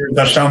precise.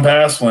 Touchdown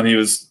pass when he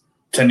was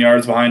 10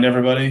 yards behind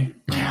everybody.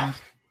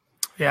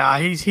 Yeah,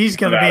 he's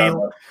going to be,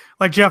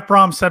 like Jeff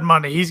Brom said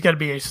Monday, he's going to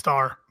be a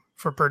star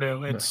for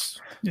Purdue. It's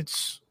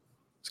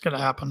going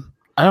to happen.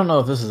 I don't know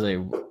if this is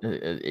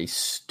a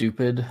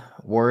stupid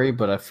worry,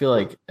 but I feel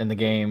like in the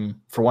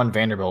game, for one,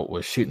 Vanderbilt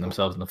was shooting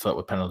themselves in the foot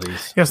with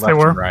penalties. Yes, they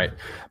were. Right.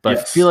 But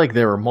I feel like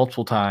there were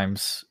multiple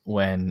times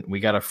when we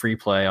got a free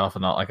play off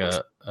and not like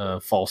a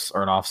false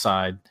or an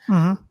offside,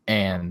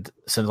 and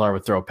Sindelar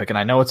would throw a pick. And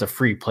I know it's a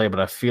free play, but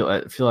I feel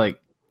like,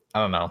 I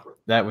don't know,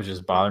 that would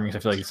just bother me. I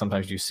feel like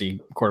sometimes you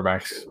see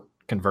quarterbacks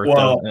convert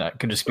them, and that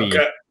can just be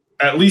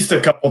at least a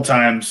couple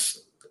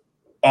times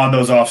on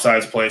those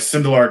offsides plays.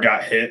 Sindelar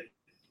got hit.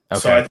 Okay.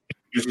 So I think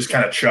he was just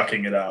kind of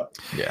chucking it up.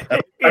 Yeah.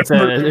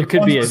 It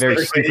could be a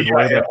very stupid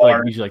way, but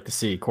I usually like to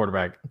see a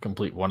quarterback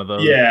complete one of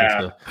those.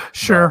 Yeah.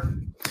 Sure.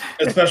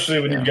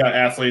 Especially when you've got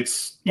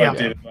athletes like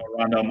David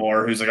Rondell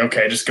Moore, who's like,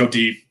 okay, just go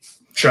deep,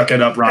 chuck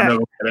it up,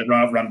 Rondo,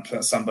 run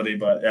somebody.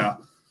 But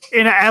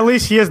and at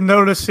least he is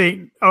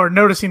noticing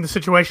the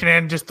situation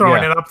and just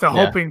throwing it up,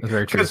 hoping,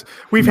 because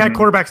we've had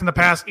quarterbacks in the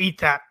past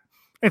eat that.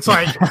 It's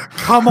like,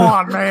 come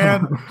on,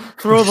 man,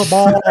 throw the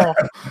ball.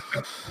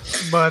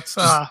 But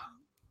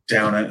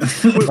down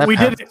it. we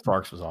did it.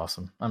 Sparks was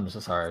awesome. I'm just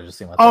sorry. I was just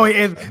seeing.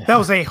 That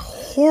was a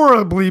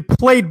horribly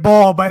played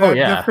ball by the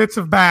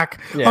defensive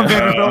back of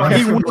Vanderbilt.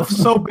 He was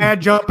so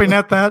bad jumping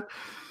at that.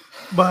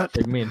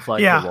 But me and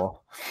flag football.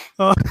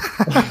 But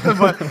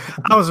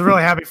I was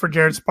really happy for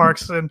Jared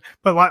Sparks,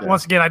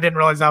 once again, I didn't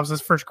realize that was his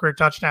first career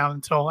touchdown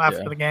until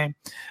after the game.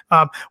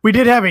 We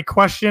did have a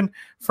question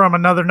from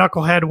another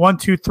knucklehead. 1,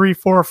 2, 3,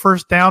 4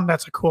 first down.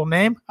 That's a cool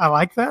name. I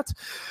like that.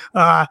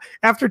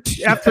 After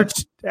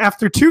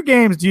 2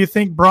 games, do you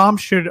think Braum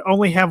should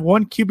only have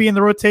one QB in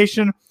the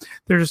rotation?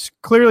 There's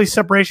clearly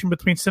separation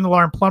between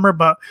Sindelar and Plummer,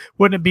 but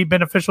wouldn't it be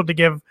beneficial to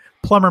give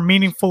Plummer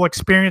meaningful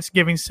experience,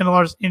 given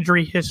Sindelar's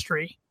injury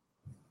history?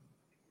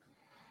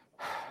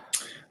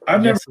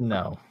 I've never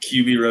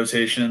QB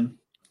rotation,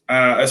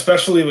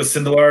 especially with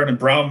Sindelar, and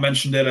Braum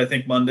mentioned it, I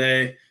think,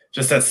 Monday,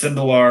 just that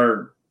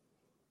Sindelar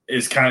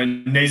is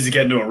kind of needs to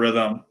get into a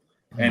rhythm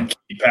and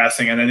keep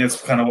passing. And then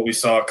it's kind of what we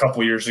saw a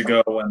couple years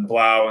ago when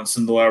Blau and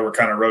Sindelar were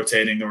kind of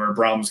rotating, where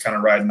Braum was kind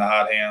of riding the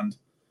hot hand.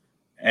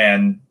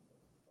 And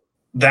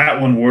that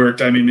one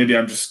worked. I mean, maybe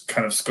I'm just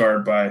kind of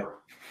scarred by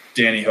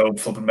Danny Hope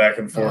flipping back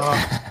and forth.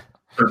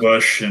 For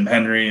Bush and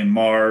Henry and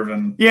Marv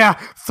and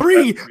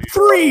three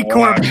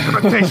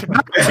quarterback rotation,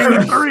 not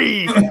 2,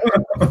 3.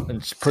 And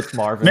just puts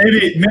Marv.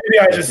 Maybe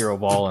I just hero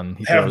ball and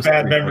he have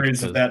bad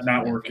memories of that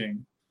not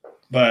working.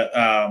 But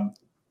I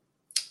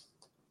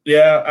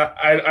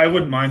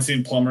wouldn't mind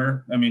seeing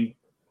Plummer. I mean,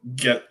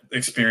 get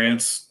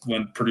experience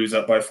when Purdue's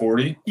up by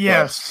 40.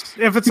 Yes,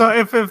 if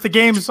the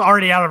game's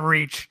already out of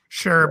reach,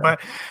 sure. Yeah.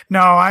 But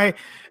no,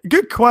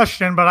 good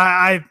question, but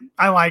I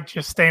like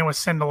just staying with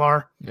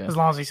Sindelar as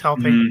long as he's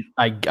healthy.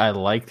 Mm-hmm. I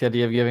like the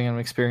idea of giving him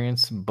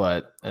experience,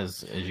 but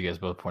as you guys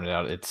both pointed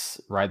out,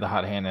 it's ride the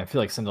hot hand. I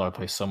feel like Sindelar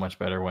plays so much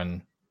better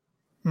when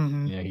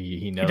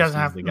he knows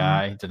he's the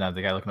guy. He doesn't have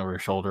the guy looking over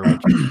his shoulder,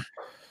 which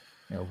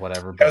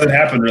whatever. It hasn't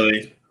happened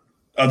really.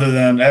 Other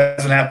than he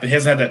hasn't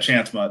had that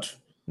chance much.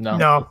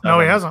 No,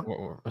 he hasn't.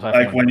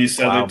 Like when you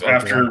said that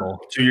after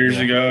 2 years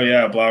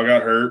ago, Blau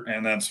got hurt,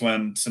 and that's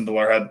when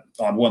Sindelar had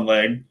on one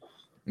leg.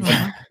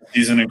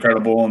 He's an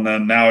incredible, and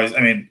then now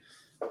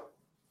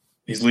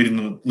he's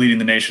leading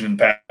the nation in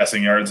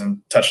passing yards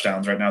and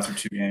touchdowns right now through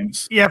 2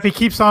 games. Yeah, if he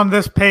keeps on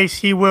this pace,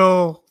 he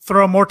will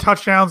throw more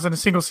touchdowns in a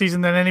single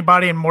season than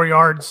anybody and more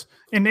yards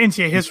in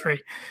NCAA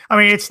history. I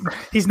mean,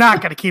 he's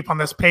not going to keep on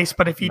this pace,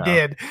 but if he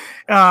did,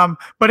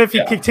 but if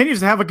he continues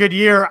to have a good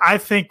year, I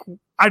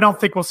don't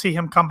think we'll see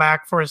him come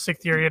back for his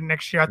 6th year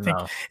next year. I think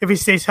if he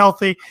stays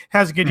healthy,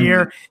 has a good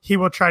year, he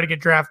will try to get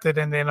drafted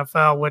in the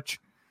NFL, which,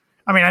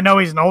 I mean, I know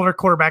he's an older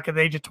quarterback at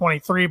the age of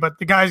 23, but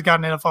the guy's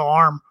got an NFL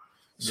arm.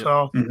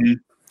 So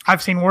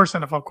I've seen worse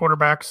NFL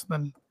quarterbacks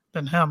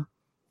than him.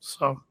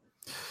 So,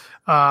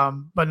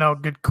 but no,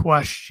 good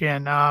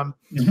question.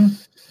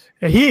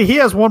 He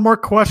has one more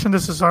question.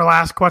 This is our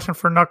last question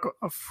from a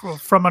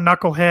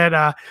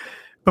knucklehead.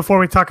 Before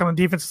we talk on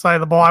the defensive side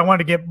of the ball, I wanted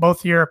to get both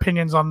of your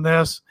opinions on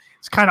this.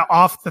 It's kind of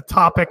off the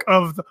topic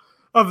of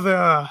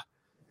the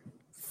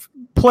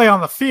play on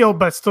the field,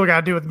 but it's still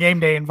got to do with game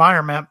day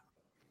environment.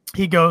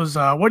 He goes,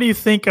 what do you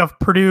think of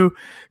Purdue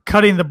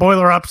cutting the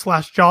boiler up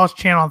 / Jaws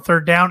channel on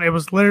 3rd down?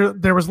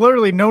 There was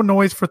literally no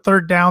noise for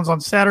 3rd downs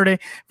on Saturday.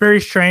 Very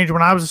strange.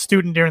 When I was a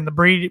student during the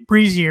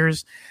Breeze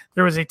years,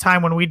 there was a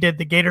time when we did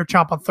the Gator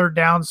chomp on 3rd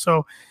down.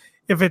 So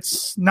if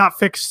it's not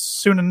fixed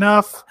soon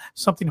enough,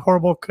 something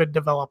horrible could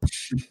develop.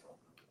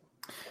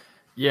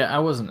 Yeah, I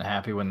wasn't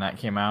happy when that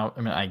came out.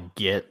 I mean, I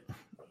get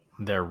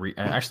their actually,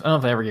 I don't know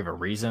if they ever gave a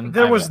reason.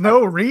 There was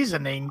no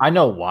reasoning. I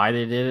know why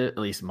they did it, at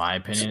least my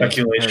opinion.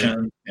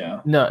 Speculation.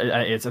 No,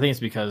 I think it's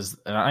because,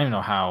 and I don't even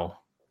know how.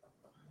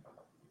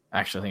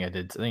 Actually, I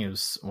think it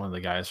was one of the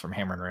guys from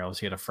Hammer and Rails.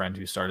 He had a friend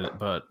who started it,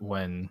 but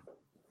when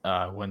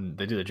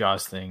they do the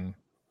Jaws thing,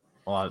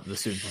 a lot of the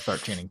students will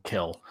start chanting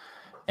 "kill,"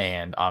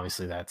 and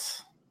obviously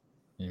that's,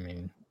 I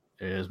mean,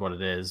 it is what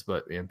it is.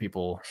 But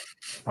people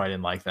probably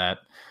didn't like that,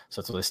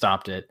 so that's why they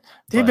stopped it.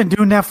 They've been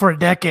doing that for a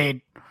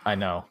decade. I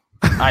know.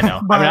 but, I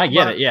mean, I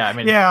get it. Yeah, I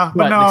mean,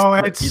 but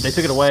no, they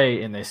took it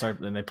away and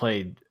they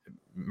played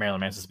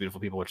Marilyn Manson's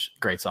 "Beautiful People," which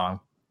great song.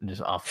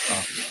 Just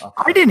off.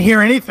 I didn't hear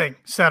anything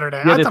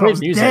Saturday. Yeah, I thought it was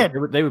music. dead.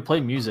 They would play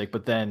music,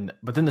 but then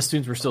the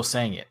students were still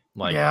saying it.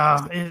 Like,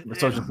 so it's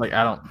just like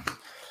I don't.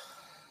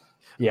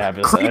 Yeah,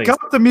 crank up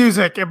the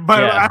music,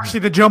 but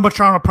actually the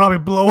jumbotron will probably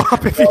blow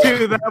up if you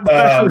do that.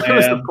 There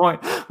was the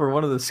point where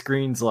one of the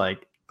screens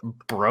like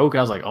broke.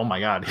 I was like, oh my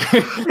god,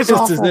 this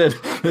is it.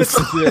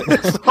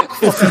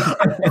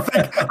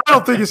 I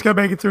don't think it's gonna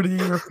make it through the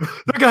year.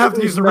 They're gonna have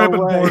to use the ribbon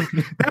board.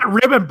 That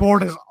ribbon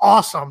board is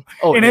awesome,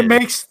 and it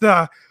makes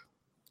the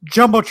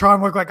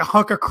jumbotron look like a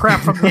hunk of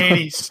crap from the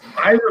 80s.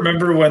 I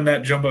remember when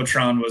that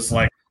jumbotron was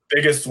like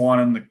biggest one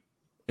in the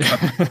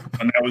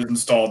and that was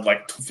installed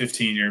like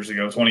 15 years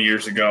ago, 20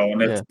 years ago. And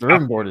the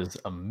ribbon board is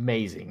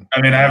amazing.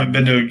 I mean, I haven't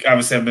been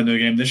to a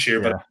game this year,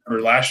 but or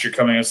last year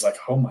coming, I was like,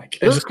 oh my god,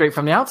 it looks great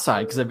from the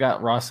outside because they've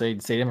got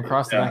Ross-Ade Stadium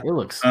across the back. It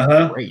looks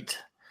great.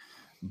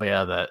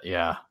 But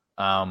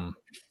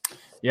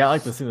Yeah, I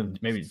like to see them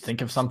maybe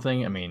think of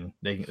something. I mean,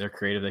 they're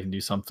creative; they can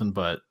do something.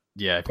 But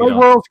yeah, if Play you don't,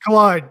 Worlds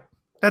Collide.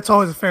 That's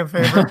always a fan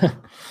favorite.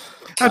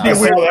 That'd be I a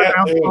weird saw that,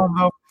 round too. song,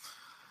 though.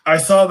 I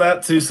saw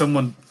that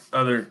too.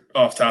 Other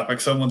off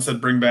topic. Someone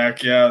said bring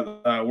back,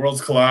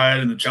 Worlds Collide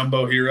and the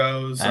Jumbo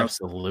Heroes.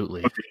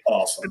 absolutely. That'd be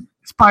awesome.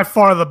 It's by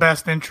far the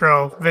best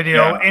intro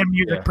video Yeah. and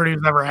music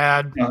produced ever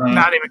had. Uh-huh.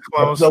 Not even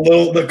close.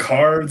 The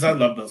cards. I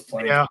love those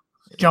playing. Yeah.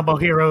 Jumbo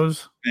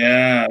Heroes.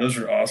 Yeah, those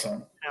are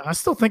awesome. Yeah, I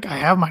still think I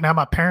have mine at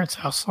my parents'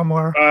 house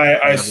somewhere.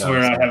 I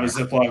swear I have a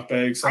Ziploc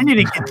bag. I need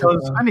to get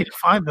those. I need to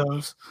find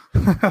those.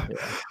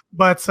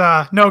 But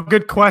no,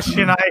 good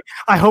question.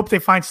 I hope they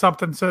find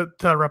something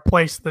to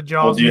replace the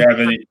Jaws. Well, do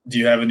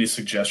you have any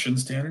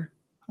suggestions, Tanner?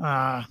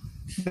 Ask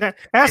You're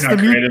the not music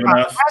creative guy.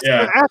 enough?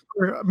 Yeah. Ask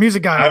the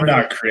music guy. I'm over there.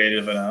 not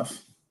creative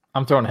enough.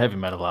 I'm throwing heavy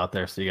metal out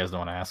there, so you guys don't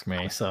want to ask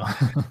me. So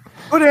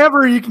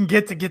Whatever you can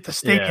get to get the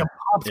stadium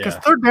pumped, because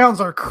third downs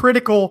are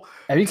critical.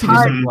 and you can do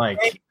something like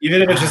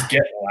Even if it just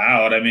get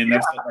loud, I mean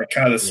that's like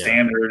kind of the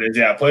standard is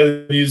play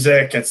the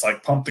music. It's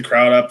like pump the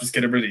crowd up, just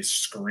get everybody to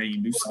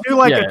scream, do something. Do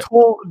like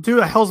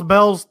do a Hell's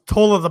Bells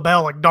toll of the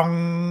bell, like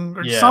dong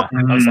or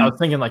something. I was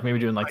thinking like maybe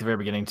doing like the very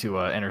beginning to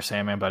Enter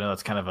Sandman, but I know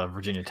that's kind of a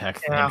Virginia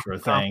Tech intro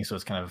thing, so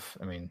it's kind of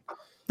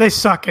They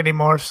suck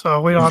anymore,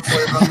 so we don't have to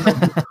worry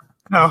about them.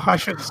 No, I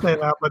shouldn't say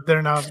that, but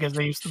they're not as good as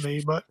they used to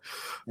be. But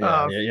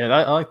I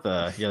like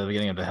the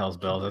beginning of the Hell's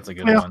Bells. That's a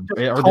good one.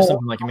 Or just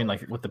something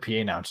like with the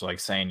PA now, just like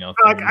saying I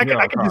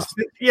can just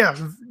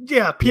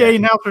PA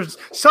announcers,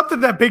 something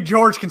that Big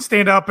George can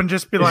stand up and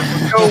just be like,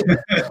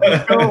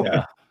 let's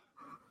go.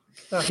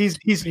 Yeah.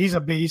 He's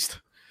a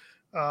beast.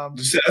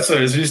 That's what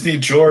it is. We just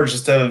need George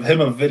just to have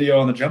him a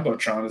video on the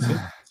Jumbotron. Is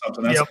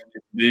something that's going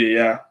to be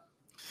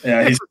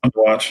he's fun to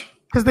watch.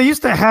 Because they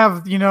used to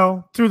have,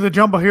 through the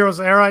Jumbo Heroes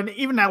era, and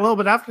even that little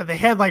bit after, they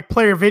had like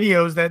player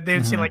videos that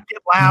they'd see like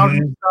get loud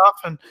and stuff,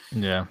 and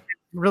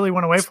really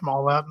went away from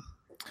all that.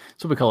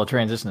 So we call a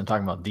transition to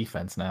talking about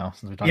defense now,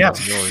 since we're talking about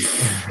George.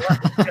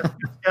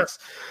 Yes.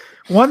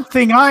 One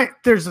thing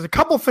there's a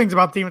couple things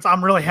about defense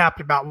I'm really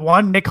happy about.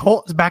 One, Nick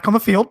Holt is back on the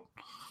field.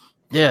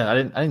 Yeah, I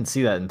didn't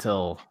see that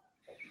until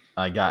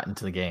I got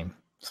into the game.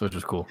 So which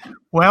was cool.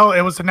 Well, it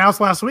was announced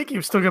last week he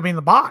was still going to be in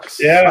the box.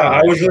 Yeah,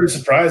 I was really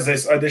surprised.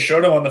 They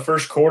showed him on the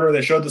first quarter.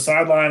 They showed the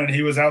sideline, and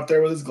he was out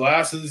there with his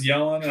glasses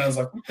yelling. And I was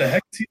like, what the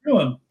heck is he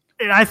doing?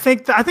 And I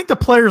think the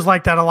players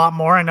like that a lot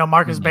more. I know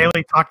Marcus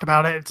Bailey talked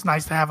about it. It's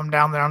nice to have him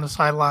down there on the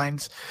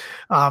sidelines.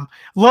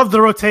 Love the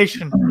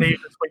rotation.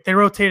 They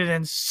rotated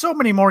in so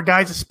many more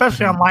guys,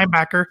 especially on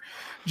linebacker.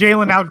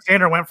 Jalen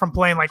Alexander went from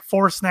playing like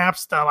 4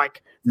 snaps to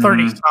like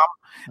 30-some.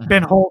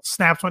 Ben Holt's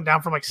snaps went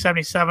down from like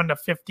 77 to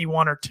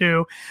 51 or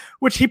 2,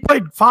 which he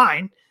played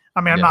fine.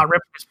 I mean, I'm not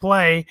ripping his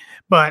play,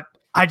 but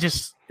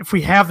if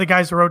we have the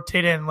guys to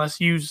rotate in,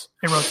 let's use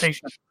a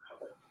rotation.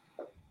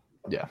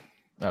 Yeah,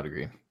 I'd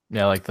agree.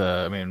 Yeah,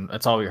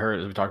 that's all we heard,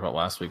 as we talked about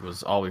last week,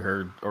 was all we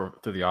heard or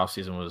through the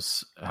offseason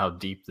was how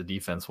deep the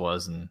defense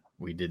was, and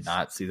we did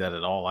not see that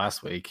at all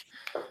last week.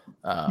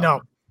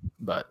 No.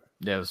 But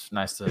yeah, it was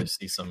nice to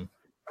see some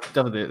 –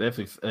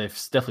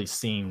 definitely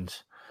seemed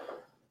 –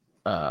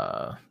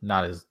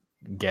 not as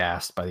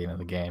gassed by the end of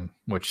the game,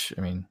 which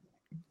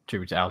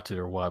tribute to altitude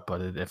or what,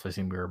 but it definitely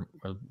seemed we were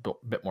a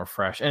bit more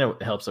fresh, and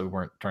it helps that we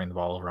weren't turning the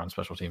ball over on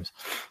special teams.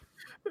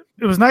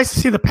 It was nice to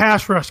see the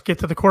pass rush get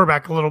to the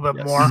quarterback a little bit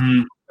more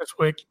this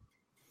week.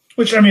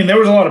 Which, there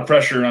was a lot of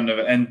pressure on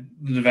the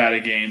Nevada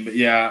game, but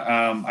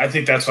I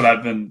think that's what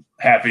I've been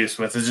happiest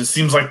with. It just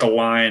seems like the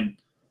line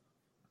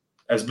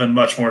has been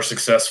much more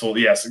successful.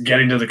 Yes,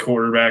 getting to the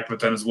quarterback, but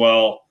then as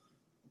well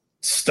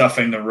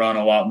stuffing the run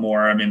a lot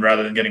more.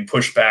 Rather than getting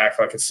pushed back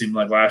like it seemed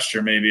like last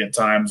year, maybe at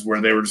times where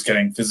they were just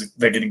getting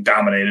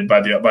dominated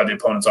by the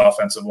opponent's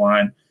offensive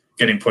line,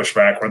 getting pushed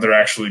back, where they're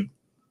actually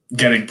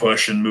getting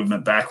push and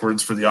movement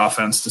backwards for the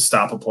offense to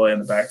stop a play in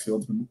the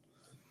backfield.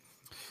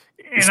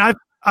 And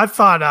I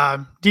thought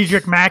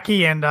Dedrick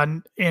Mackey and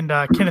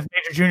Kenneth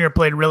Major Jr.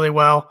 played really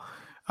well.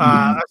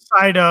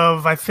 Aside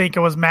of, I think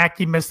it was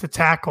Mackey missed the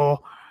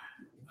tackle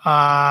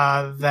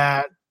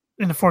that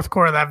in the fourth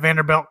quarter that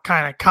Vanderbilt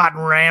kind of caught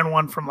and ran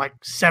one from like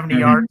 70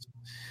 yards.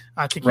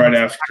 I think right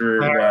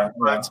after.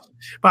 But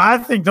I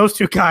think those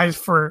two guys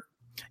for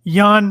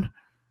young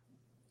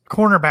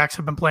cornerbacks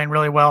have been playing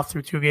really well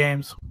through 2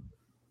 games.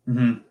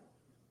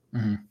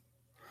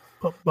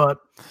 But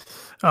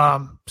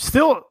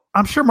still,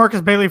 I'm sure Marcus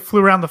Bailey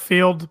flew around the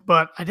field,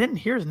 but I didn't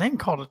hear his name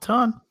called a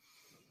ton.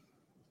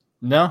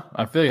 No,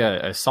 I feel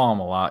like I saw him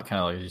a lot, kind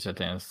of like you said,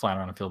 flying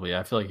around the field. But yeah,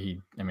 I feel like he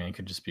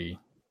could just be.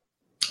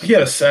 He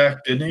had a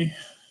sack, didn't he?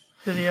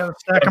 Did he have a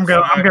sack? I'm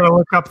gonna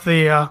look up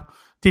the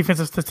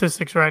defensive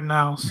statistics right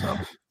now. So,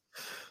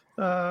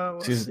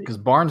 because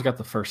Barnes got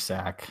the first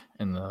sack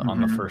on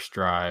the first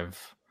drive.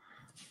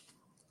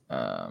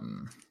 I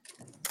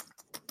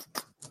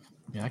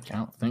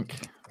can't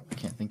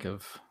think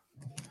of.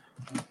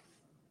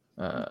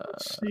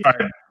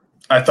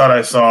 I thought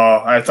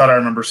I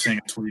remember seeing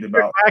a tweet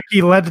about.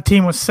 He led the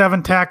team with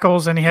 7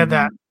 tackles, and he had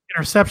that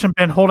interception.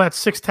 Ben Holt had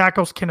 6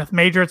 tackles. Kenneth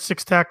Major had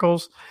 6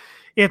 tackles.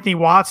 Anthony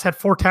Watts had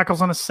 4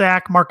 tackles and a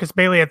sack. Marcus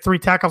Bailey had 3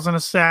 tackles and a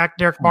sack.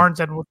 Derek Barnes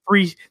had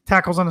 3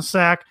 tackles and a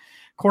sack.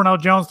 Cornell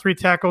Jones, 3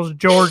 tackles.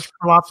 George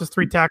Karlaftis,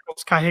 3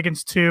 tackles. Kai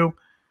Higgins, 2.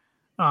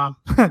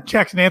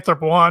 Jackson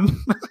Anthrop, 1.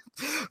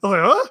 I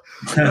was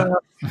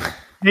like,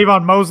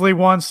 Davon Mosley,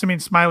 1. Simeon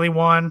Smiley,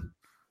 1.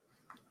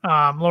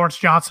 Lawrence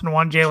Johnson,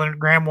 1. Jalen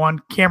Graham, 1.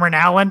 Cameron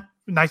Allen,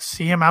 nice to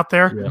see him out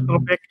there. A little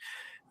bit.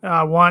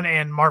 1.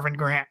 And Marvin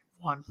Grant,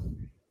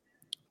 1.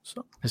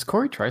 So has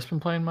Corey Trice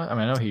been playing much? I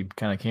mean, I know he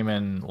kind of came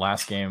in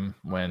last game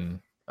when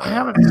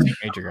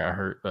Major got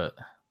hurt, but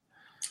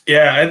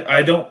yeah,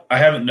 I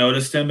haven't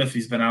noticed him if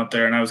he's been out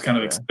there, and I was kind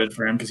of excited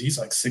for him because he's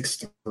like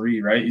 6'3",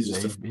 right?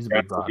 He's a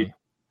big body.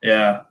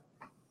 Yeah.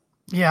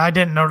 Yeah, I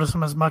didn't notice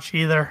him as much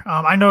either.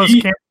 I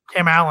noticed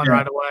Cam Allen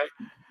right away.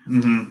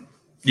 Mm-hmm.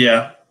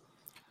 Yeah.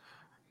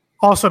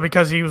 Also,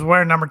 because he was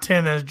wearing number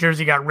 10, his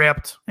jersey got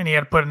ripped, and he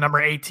had to put a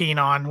number 18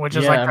 on, which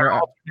is like their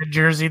alternate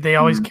jersey they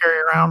always carry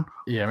around.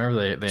 Yeah, I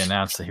remember they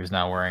announced that he was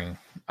now wearing.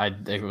 I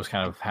was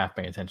kind of half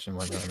paying attention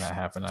when that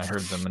happened. I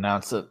heard them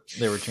announce that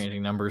they were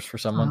changing numbers for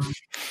someone.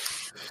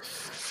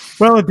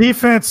 Well, the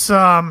defense,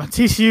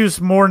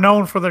 TCU's more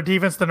known for their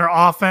defense than their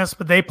offense,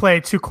 but they play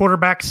a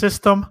 2-quarterback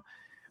system.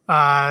 They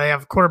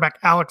have quarterback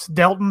Alex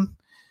Delton,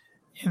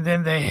 and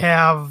then they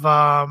have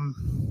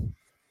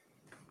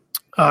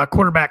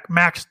quarterback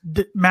Max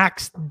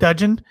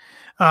Dudgeon.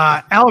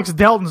 Alex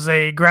Delton's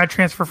a grad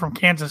transfer from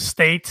Kansas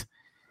State.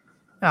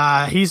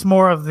 He's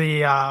more of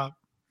the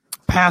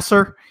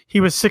passer. He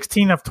was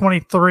 16 of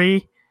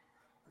 23.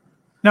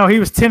 No, he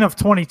was 10 of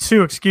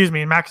 22, excuse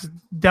me. Max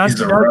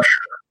Dudgeon.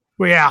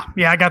 Well,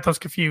 yeah, I got those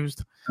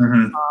confused.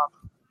 Mm-hmm.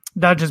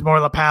 Dudgeon's more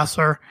of the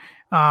passer.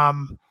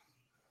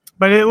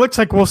 But it looks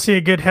like we'll see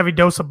a good heavy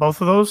dose of both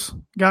of those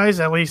guys.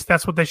 At least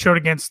that's what they showed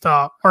against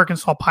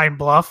Arkansas Pine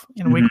Bluff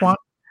in week 1.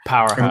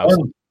 Powerhouse.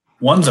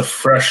 One's a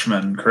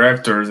freshman,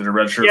 correct? Or is it a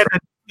redshirt? Yeah,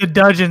 the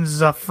Dudgeon's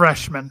a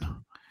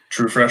freshman.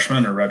 True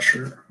freshman or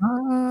redshirt?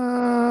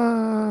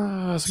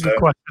 That's a good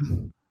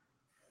question.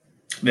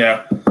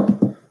 Yeah.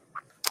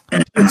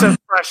 It's a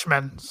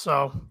freshman,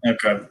 so.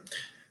 Okay.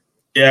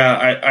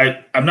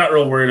 Yeah, I'm not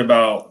real worried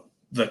about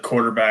the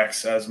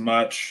quarterbacks as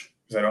much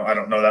because I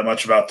don't know that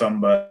much about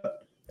them.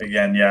 But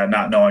again,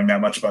 not knowing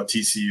that much about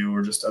TCU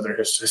or just other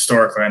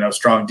historically, I know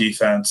strong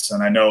defense,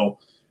 and I know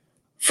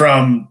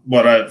from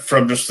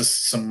some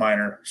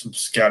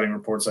scouting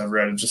reports I've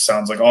read, it just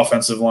sounds like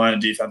offensive line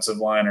and defensive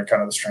line are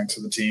kind of the strengths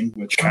of the team,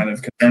 which kind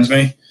of concerns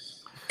me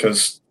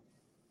because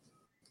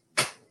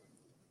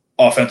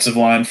offensive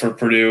line for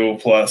Purdue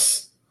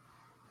plus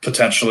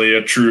potentially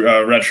a true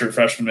redshirt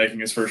freshman making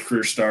his first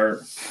career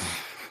start.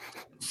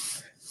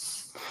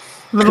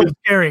 A little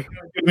scary.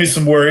 Give me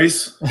some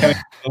worries. Kind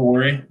of a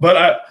worry. But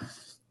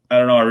I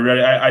don't know. Are we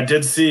ready? I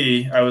did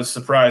see. I was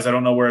surprised. I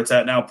don't know where it's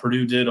at now.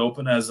 Purdue did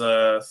open as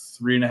a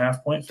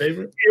 3.5-point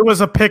favorite. It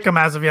was a pick 'em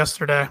as of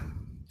yesterday.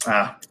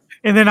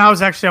 And then I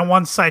was actually on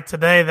one site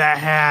today that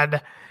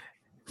had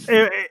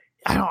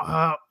I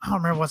don't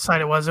remember what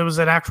site it was. It was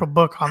an actual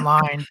book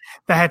online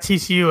that had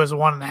TCU as a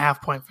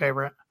 1.5-point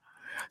favorite.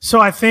 So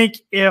I think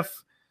if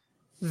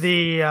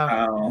the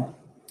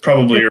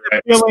probably if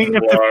right. the feeling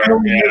is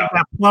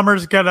that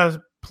Plummer's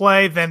gonna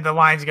play, then the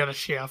line's gonna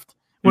shift,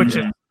 which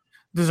is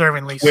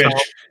deservingly so.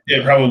 Which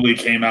it probably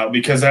came out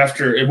because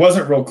after it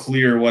wasn't real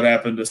clear what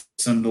happened to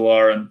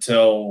Sindelar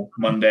until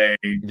Monday.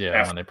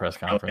 Yeah, Monday press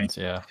conference.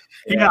 Yeah,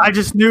 I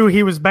just knew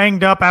he was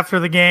banged up after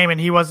the game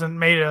and he wasn't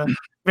made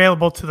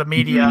available to the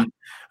media.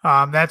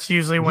 That's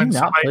usually when he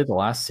not played the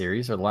last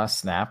series or the last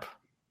snap.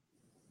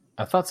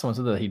 I thought someone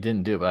said that he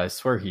didn't do it, but I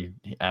swear he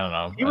I don't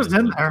know. He was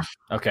in there.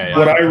 Okay.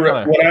 What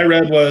I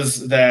read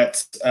was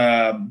that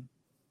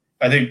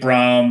I think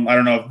Braum, I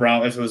don't know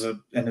if it was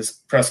in his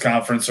press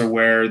conference or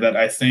where, that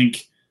I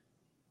think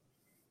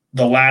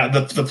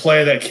the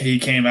play that he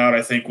came out,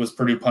 I think, was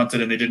Purdue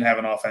punted and they didn't have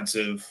an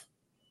offensive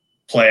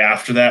play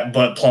after that,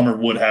 but Plummer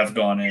would have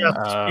gone in.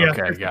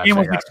 Okay, gotcha. He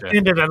wasn't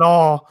extended at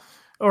all,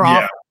 or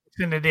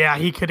extended. Yeah,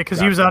 he could because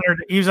he was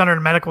under the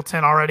medical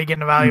tent already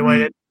getting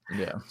evaluated.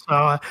 Yeah.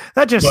 So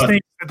that just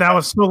stinks that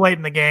was so late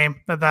in the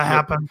game that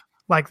happened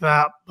like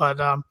that.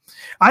 But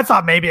I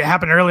thought maybe it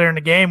happened earlier in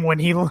the game when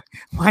he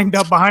lined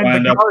up behind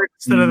the guard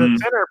instead of the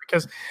center,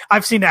 because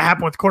I've seen that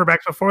happen with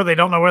quarterbacks before. They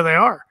don't know where they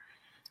are.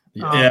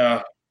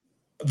 Oh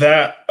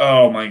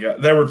my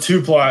God. There were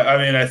 2 plays. I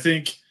mean, I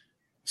think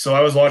so.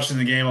 I was watching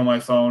the game on my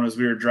phone as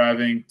we were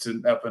driving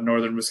up in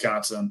northern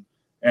Wisconsin,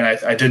 and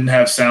I didn't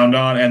have sound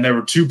on, and there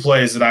were 2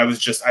 plays that I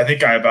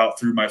think I about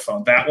threw my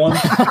phone. That one,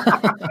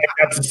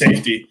 that's a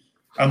safety.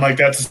 I'm like,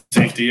 that's a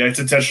safety. It's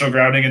intentional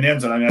grounding in the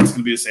end zone. I mean, that's going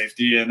to be a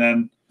safety. And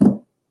then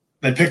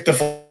they picked the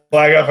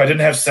flag up. I didn't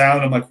have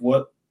sound. I'm like,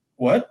 what?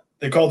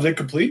 They called it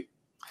incomplete?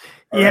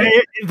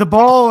 The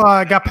ball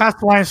got past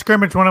the line of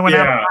scrimmage when it went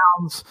out of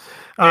bounds.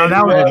 I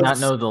did not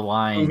know the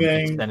line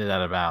extended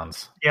out of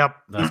bounds. Yep.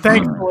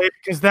 Thankfully,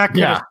 because that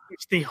could have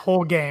switched the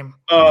whole game.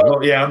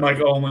 Oh, yeah. I'm like,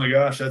 oh, my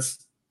gosh,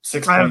 that's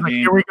 6-point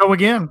game. Here we go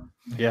again.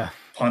 Yeah.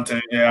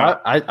 Punting, yeah.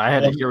 I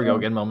had a here we go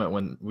again moment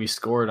when we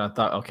scored. I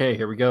thought, okay,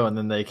 here we go. And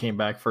then they came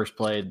back first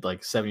play,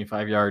 like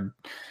 75-yard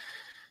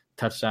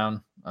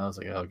touchdown. I was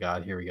like, oh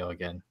God, here we go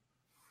again.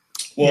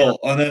 Well,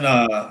 and then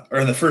or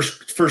in the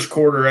first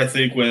quarter, I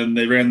think when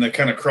they ran the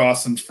kind of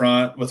cross in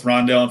front with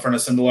Rondell in front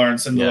of Sindelar and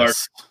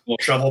Sindelar's little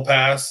shovel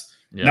pass,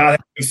 not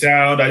having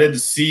sound. I didn't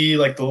see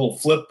like the little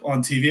flip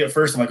on TV at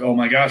first. I'm like, oh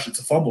my gosh, it's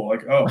a fumble.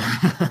 Like, oh,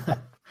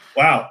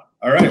 wow.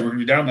 All right, we're gonna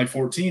be down like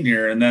 14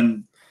 here, and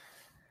then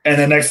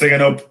next thing I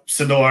know,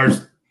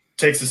 Sindelar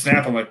takes a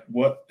snap. I'm like,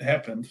 what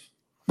happened?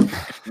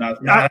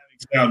 Not having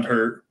sound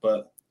hurt,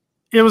 but.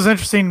 It was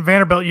interesting.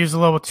 Vanderbilt used a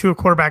little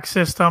two-quarterback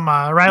system.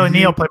 Riley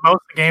Neal played most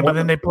of the game, but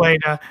then they played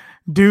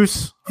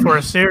Deuce for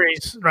a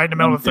series right in the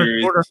middle of the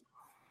third quarter.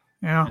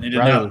 Yeah, and he did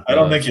not. I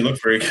don't think he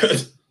looked very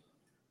good.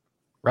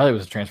 Riley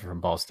was a transfer from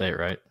Ball State,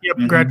 right?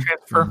 Yep, grad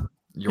transfer.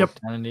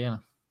 Yorktown,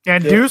 Indiana. Yeah,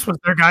 Deuce was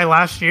their guy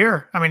last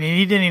year. I mean,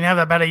 he didn't even have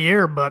that bad a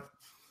year, but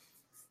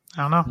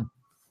I don't know.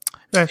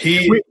 I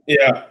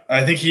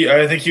think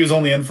he was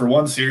only in for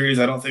one series.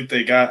 I don't think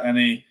they got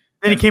any.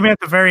 Then he came in at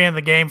the very end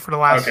of the game for the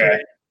last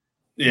series.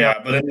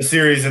 Yeah, but in the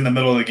series in the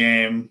middle of the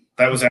game,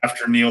 that was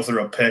after Neal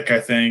threw a pick, I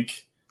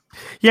think.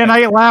 Yeah, and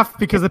I laughed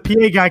because the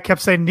PA guy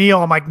kept saying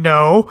Neal. I'm like,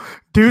 no,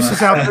 Deuce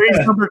is out there.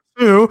 He's number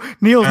 2.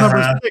 Neal's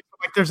number 6. I'm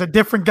like, there's a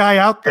different guy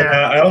out there.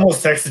 I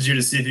almost texted you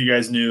to see if you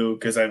guys knew,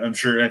 because I'm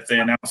sure if they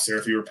announced it,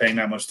 if you were paying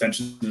that much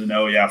attention to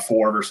know,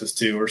 4 versus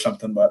 2 or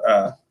something. But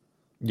I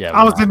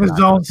was in the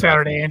zone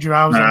Saturday, Andrew.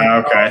 I was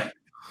okay.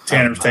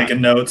 Tanner's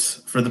taking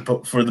notes for the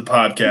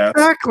podcast.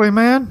 Exactly,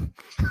 man.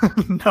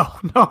 No,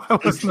 I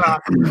was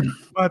not.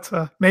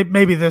 But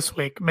maybe this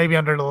week, maybe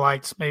under the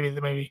lights,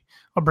 maybe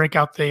I'll break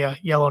out the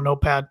yellow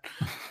notepad.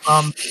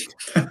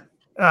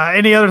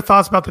 Any other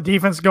thoughts about the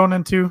defense going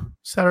into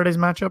Saturday's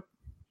matchup?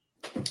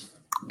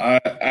 I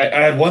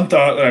had one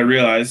thought that I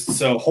realized.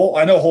 So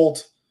I know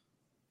Holt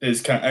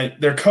is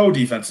they're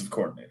co-defensive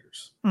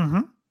coordinators.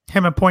 Mm-hmm.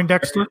 Him and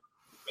Poindexter.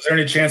 Was there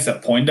any chance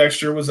that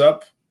Poindexter was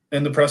up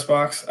in the press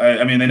box?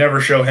 I mean, they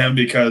never show him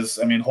because,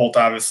 I mean, Holt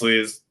obviously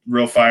is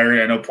real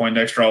fiery. I know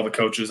Poindexter, all the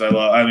coaches I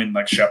love. I mean,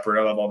 like Shepard,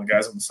 I love all the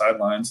guys on the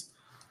sidelines.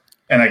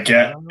 And I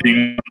get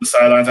being on the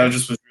sidelines. I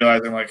just was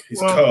realizing, like,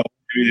 he's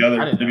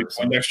maybe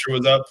Poindexter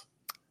was up.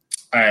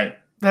 All right.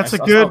 That's a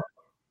good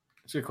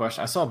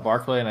question. I saw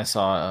Barclay and I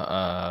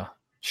saw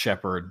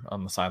Shepard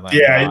on the sideline.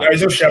 Yeah, I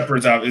know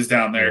Shepard's out is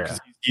down there because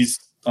he's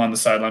on the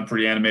sideline,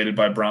 pretty animated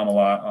by Brom a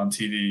lot on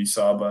TV. You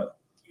saw, but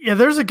yeah,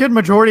 there's a good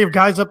majority of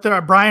guys up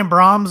there. Brian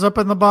Brom's up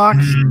in the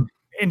box,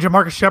 and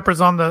Jamarcus Shepard's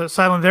on the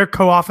sideline. They're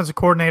co-offensive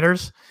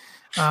coordinators.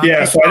 So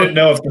I didn't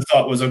know if the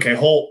thought was okay.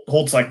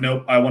 Holt's like,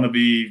 nope, I want to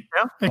be.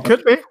 Yeah, it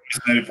could be.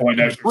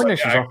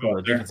 Poindexter's also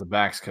the defensive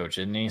backs coach,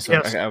 isn't he? So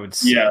I would.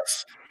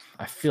 Yes.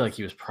 I feel like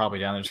he was probably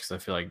down there just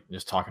because I feel like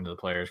just talking to the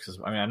players. Because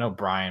I mean, I know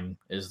Brian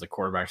is the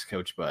quarterbacks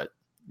coach, but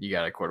you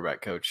got a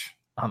quarterback coach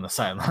on the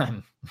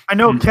sideline. I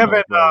know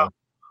Kevin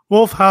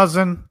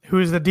Wolfhausen,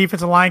 who's the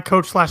defensive line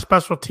coach /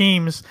 special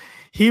teams.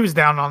 He was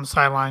down on the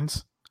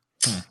sidelines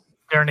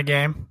during the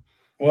game.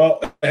 Well,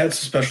 I had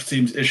some special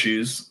teams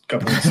issues a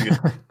couple weeks ago.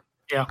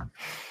 Yeah.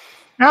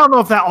 I don't know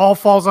if that all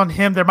falls on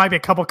him. There might be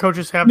a couple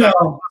coaches who have that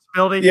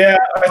responsibility. Yeah,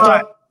 I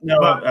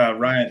thought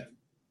Ryan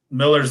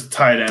Miller's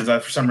tight ends. I,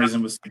 for some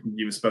reason, was thinking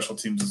he was special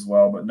teams as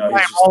well, but no.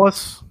 Ryan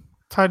Wallace,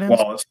 tight ends?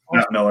 Wallace,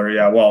 not Miller.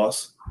 Yeah,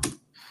 Wallace.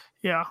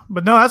 Yeah,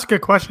 but no, that's a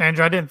good question,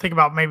 Andrew. I didn't think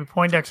about maybe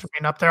Poindexter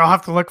being up there. I'll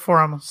have to look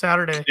for him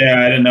Saturday.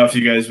 Yeah, I didn't know if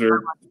you guys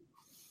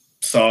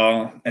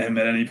saw him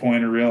at any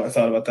point or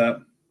thought about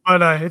that.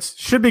 But it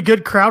should be a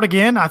good crowd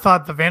again. I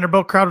thought the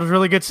Vanderbilt crowd was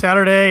really good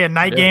Saturday. A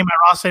night game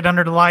at Ross State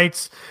under the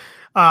lights.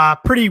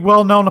 Pretty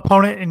well-known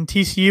opponent in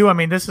TCU. I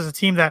mean, this is a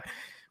team that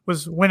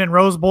was winning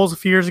Rose Bowls a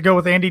few years ago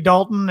with Andy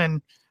Dalton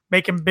and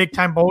making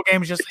big-time bowl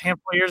games just a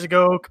handful of years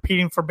ago,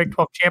 competing for Big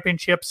 12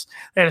 championships.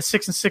 They had a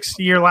 6-6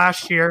 year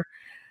last year.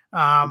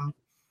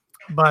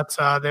 But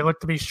they look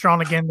to be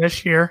strong again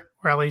this year,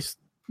 or at least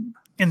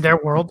in their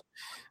world.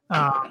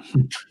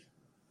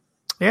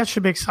 It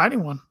should be an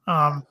exciting one.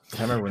 I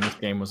remember when this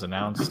game was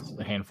announced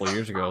a handful of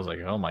years ago. I was like,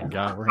 "Oh my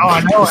god!" I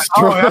know it.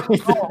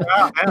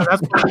 Wow, man,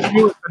 that's what we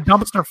do. The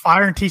dumpster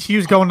fire, and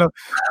TCU's going to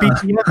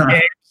BTS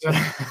games.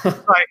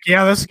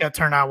 This is gonna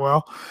turn out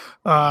well.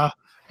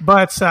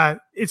 But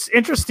it's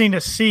interesting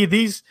to see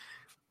these.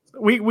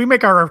 We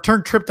make our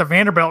return trip to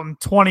Vanderbilt in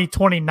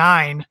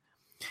 2029,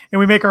 and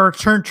we make our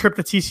return trip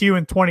to TCU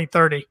in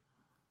 2030.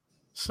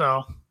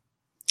 So.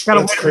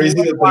 It's crazy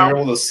that they're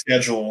able to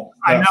schedule.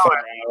 I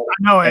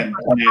know it.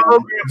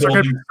 Programs are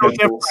going to be so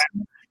different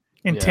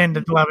in 10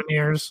 to 11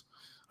 years.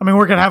 I mean,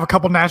 we're going to have a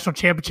couple national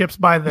championships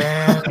by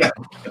then.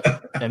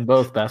 And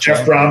both basketball.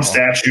 Jeff Brom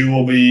statue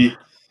will be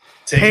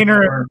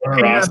Painter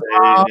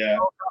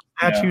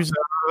statues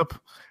up.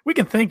 We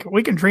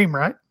can dream,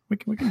 right? We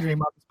can dream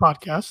about this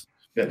podcast.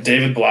 Yeah,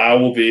 David Blau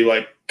will be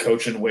like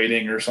coach in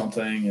waiting or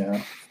something.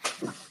 Yeah.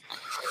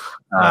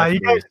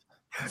 You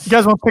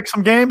guys want to pick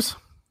some games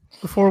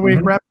before we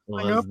wrap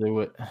thing up? Let's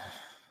do it.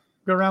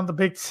 Go around the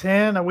Big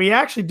Ten. We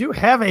actually do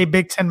have a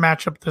Big Ten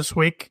matchup this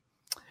week.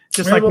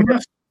 Just like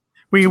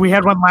we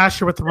had one last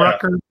year with the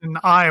Rutgers and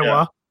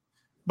Iowa,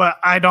 but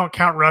I don't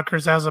count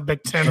Rutgers as a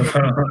Big Ten.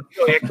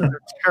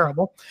 It's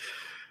terrible.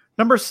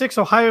 Number 6,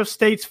 Ohio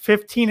State's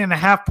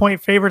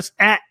 15.5-point favorites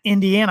at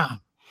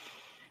Indiana.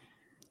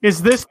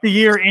 Is this the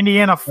year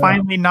Indiana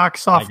finally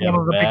knocks off one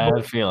of the big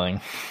boys? Bad feeling.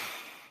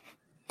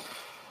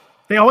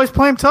 They always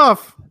play them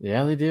tough.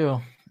 Yeah, they do.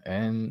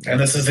 And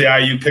this is the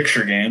IU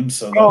picture game,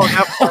 so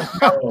Yep.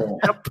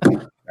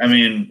 I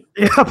mean,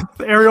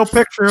 the aerial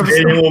picture of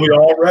it will be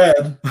all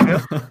red.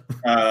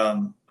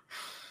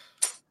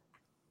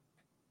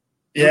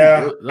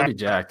 they'll be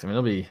jacked. I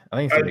mean, I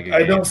think it's gonna be a good I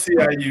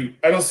game.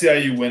 don't see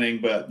IU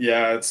winning, but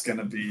yeah, it's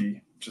gonna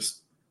be just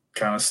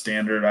kind of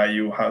standard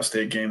IU Ohio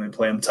State game. They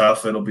play them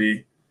tough. It'll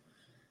be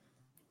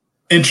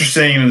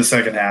interesting in the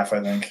second half,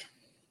 I think.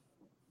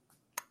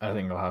 I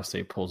think Ohio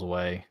State pulls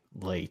away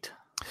late.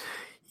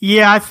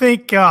 Yeah, I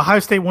think Ohio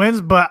State wins,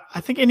 but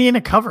I think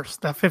Indiana covers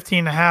that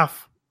 15.5.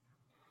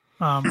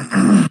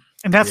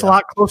 And that's a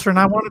lot closer than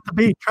I want it to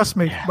be. Trust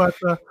me. But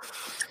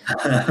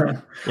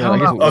I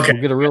guess we'll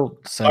get a real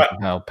sense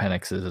of how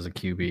Penix is as a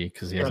QB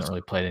because he hasn't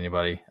really played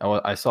anybody.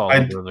 I saw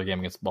their game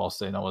against Ball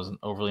State, and I wasn't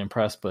overly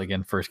impressed. But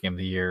again, first game of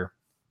the year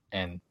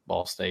and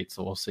Ball State,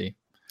 so we'll see.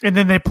 And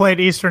then they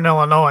played Eastern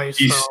Illinois,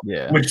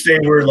 which they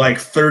were like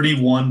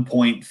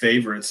 31-point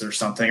favorites or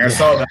something. I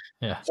saw that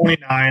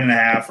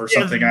 29.5 or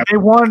something. They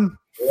won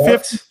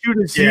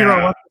 52-0.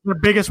 Yeah. Their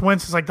biggest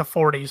wins is like the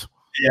 40s.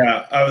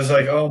 Yeah, I was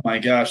like, oh my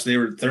gosh, they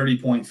were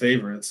 30-point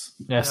favorites.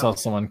 Yeah, I saw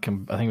someone,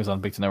 I think it was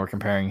on Big Ten Network,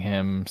 comparing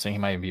him, saying he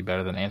might be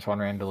better than Antoine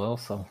Randall.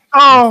 So,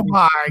 oh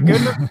my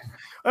goodness.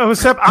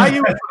 Except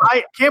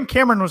Cam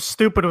Cameron was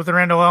stupid with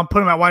Randall and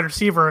put him at wide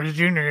receiver his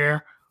junior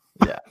year.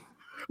 Yeah.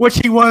 Which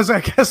he was,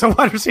 I guess, a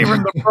wide receiver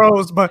in the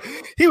pros, but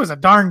he was a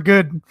darn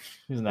good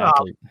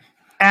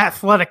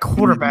athletic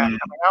quarterback. I mean,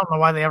 I don't know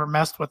why they ever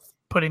messed with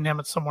putting him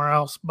at somewhere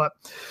else, but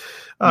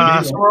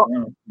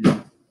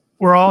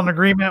we're all in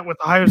agreement with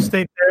Ohio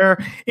State there.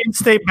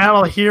 In-state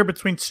battle here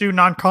between two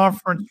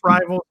non-conference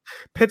rivals.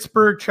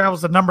 Pittsburgh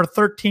travels to number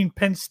 13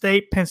 Penn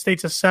State. Penn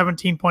State's a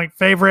 17-point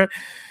favorite.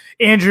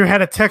 Andrew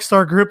had a text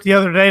our group the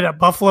other day that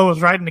Buffalo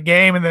was right in the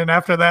game, and then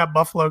after that,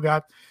 Buffalo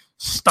got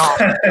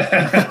stopped.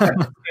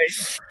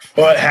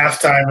 What,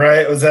 halftime,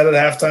 right? Was that at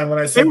halftime when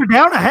I said they were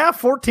down a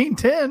half,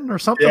 14-10 or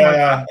something like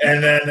that?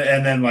 And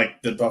then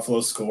like did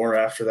Buffalo score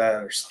after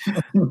that or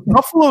something?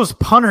 Buffalo's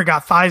punter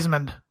got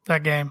Theismann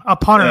that game. A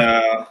punter.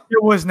 Yeah.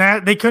 It was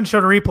they couldn't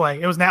show the replay.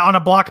 It was on a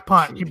blocked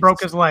punt. He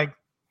broke his leg.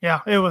 Yeah,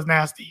 it was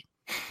nasty.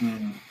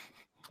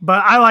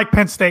 But I like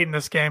Penn State in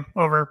this game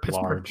over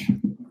Pittsburgh.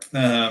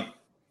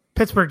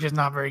 Pittsburgh just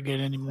not very good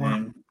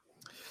anymore.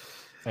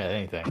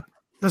 Anything.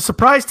 The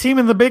surprise team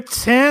in the Big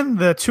Ten,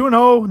 the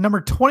 2-0,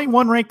 number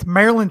 21 ranked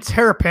Maryland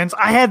Terrapins.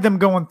 I had them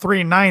going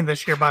 3-9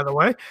 this year, by the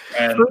way.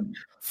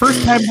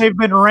 First time they've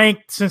been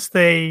ranked since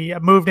they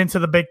moved into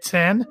the Big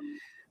Ten.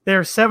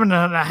 They're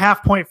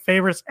 7.5-point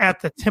favorites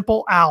at the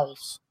Temple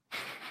Owls.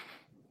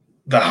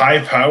 The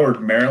high-powered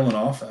Maryland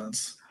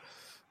offense.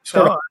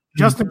 So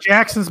Justin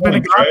Jackson's been a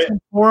godsend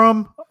for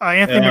them.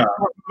 Anthony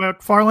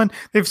McFarland.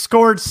 They've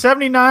scored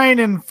 79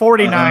 and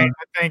 49,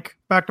 I think,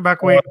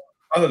 back-to-back weeks.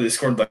 I thought they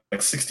scored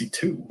like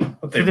 62.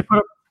 Did they put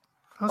up?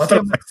 I thought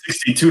it was like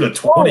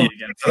 62-20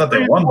 against. I thought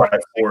they won by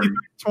 40.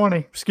 20.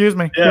 Excuse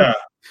me. Yeah.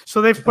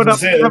 So they've put up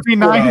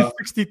 79 and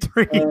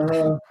 63.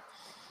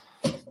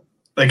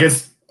 I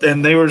guess,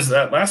 and they were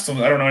that last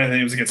one. I don't know anything.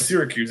 It was against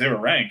Syracuse. They were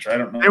ranked. I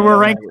don't know. They were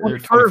ranked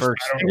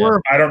 21st.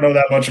 I don't know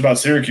that much about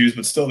Syracuse,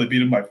 but still, they beat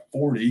them by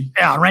 40.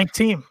 Yeah, ranked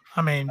team.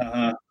 I mean,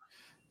 I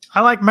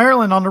like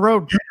Maryland on the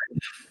road.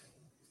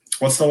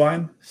 What's the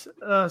line?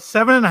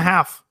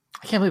 7.5.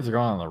 I can't believe they're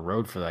going on the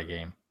road for that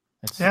game.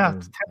 It's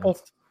Temple.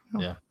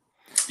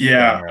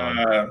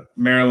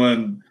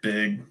 Maryland,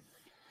 big.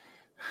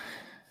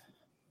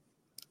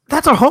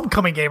 That's our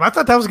homecoming game. I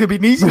thought that was going to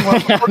be an easy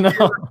one.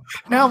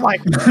 Now I'm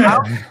like,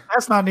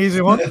 that's not an easy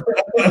one.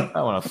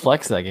 I want to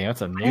flex that game.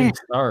 That's a new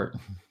start.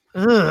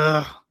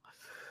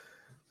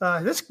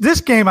 This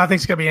game, I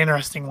think, is going to be an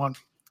interesting one.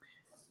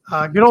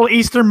 Good old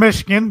Eastern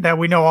Michigan that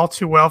we know all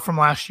too well from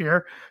last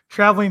year,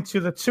 traveling to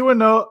the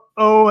 2-0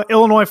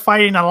 Illinois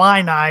Fighting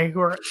Illini, who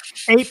are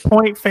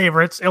 8-point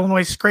favorites.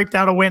 Illinois scraped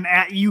out a win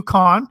at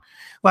UConn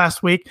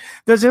last week.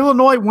 Does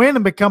Illinois win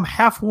and become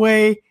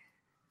halfway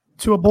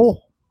to a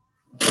bowl?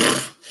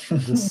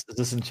 Is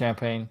this in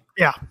Champaign?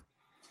 Yeah,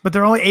 but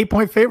they're only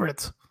 8-point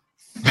favorites.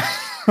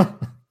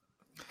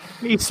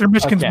 Eastern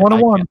Michigan's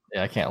 1-1.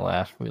 I can't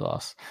laugh. We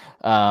lost.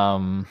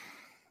 I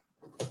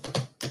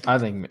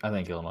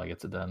think Illinois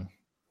gets it done.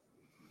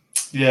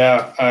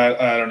 Yeah,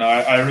 I don't know.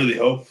 I really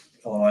hope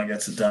Illinois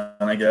gets it done,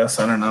 I guess.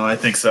 I don't know. I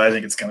think so. I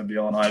think it's going to be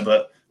Illinois,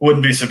 but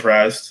wouldn't be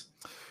surprised.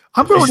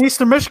 I'm going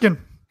Eastern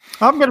Michigan.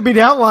 I'm going to be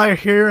the outlier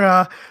here.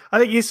 I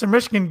think Eastern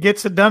Michigan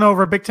gets it done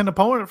over a Big Ten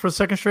opponent for the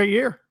second straight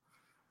year.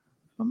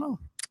 I don't know.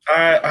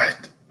 I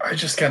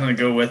just kind of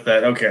go with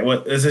that. Okay,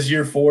 what is this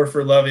year 4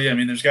 for Lovey? I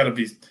mean, there's got to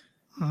be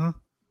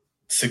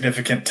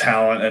significant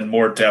talent and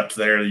more depth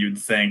there. You'd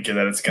think that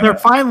it's going to. They're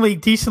finally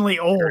decently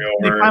old.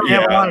 They finally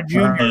have a lot of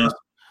juniors.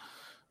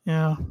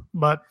 Yeah,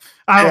 but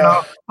I don't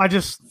know. I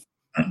just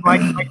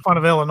like to make fun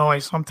of Illinois,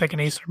 so I'm taking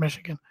Eastern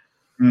Michigan.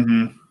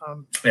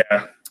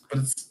 Yeah, but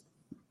it's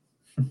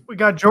We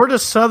got Georgia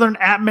Southern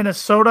at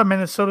Minnesota.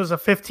 Minnesota's a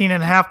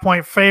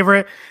 15.5-point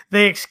favorite.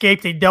 They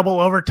escaped a double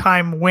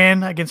overtime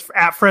win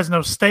at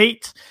Fresno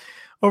State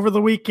over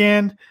the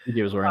weekend.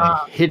 He was wearing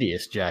a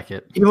hideous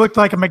jacket. He looked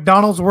like a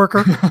McDonald's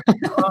worker.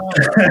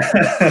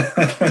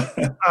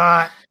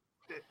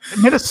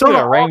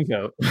 Minnesota, a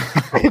raincoat.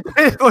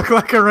 It looked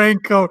like a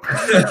raincoat.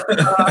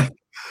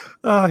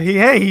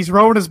 He's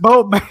rowing his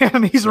boat,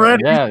 man. He's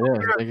ready. Yeah.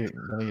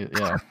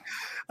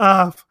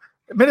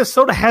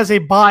 Minnesota has a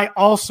bye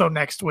also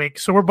next week,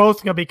 so we're both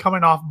going to be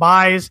coming off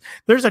byes.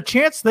 There's a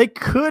chance they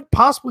could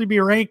possibly be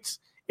ranked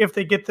if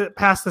they get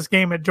past this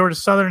game at Georgia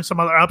Southern and some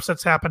other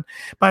upsets happen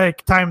by the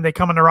time they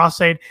come into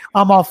Ross-Ade.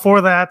 I'm all for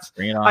that.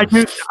 I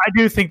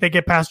do think they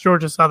get past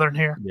Georgia Southern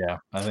here. Yeah,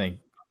 I think.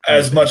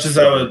 As much as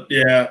I'd love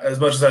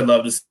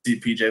to see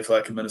PJ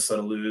Fleck and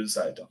Minnesota lose,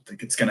 I don't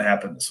think it's going to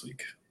happen this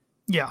week.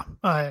 Yeah.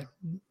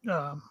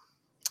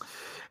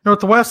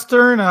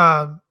 Northwestern,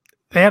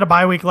 they had a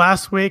bye week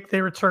last week.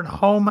 They returned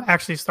home.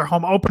 Actually, it's their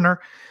home opener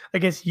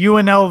against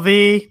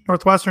UNLV.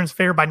 Northwestern's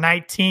favored by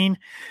 19.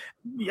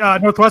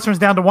 Northwestern's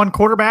down to one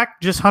quarterback,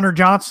 just Hunter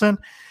Johnson.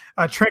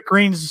 Trent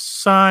Green's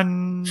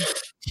son,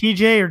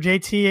 TJ or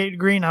JT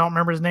Green, I don't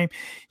remember his name.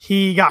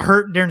 He got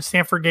hurt during the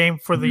Stanford game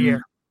for the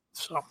year.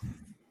 So,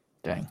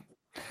 dang,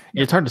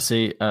 yeah, it's hard to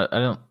see.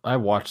 I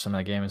watched some of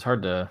that game. It's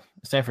hard to.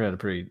 Stanford had a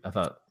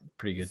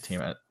pretty good team.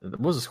 What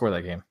was the score of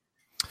that game?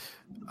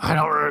 I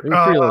don't remember. It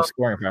was pretty low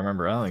scoring, if I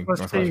remember. I don't think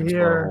Northwestern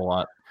scored a whole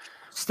lot.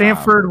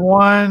 Stanford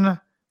won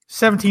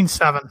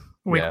 17-7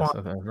 week one.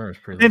 So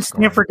then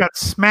Stanford got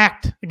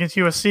smacked against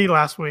USC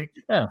last week.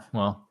 Yeah,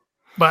 well.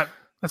 But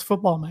that's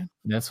football, man.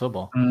 That's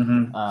football.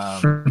 Mm-hmm. I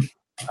think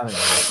they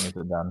can get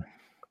it done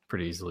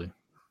pretty easily. I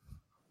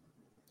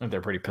think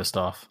they're pretty pissed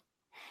off.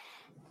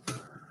 I've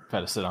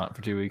had to sit on it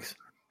for 2 weeks.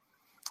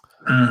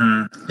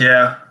 Mm-hmm.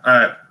 Yeah,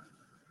 I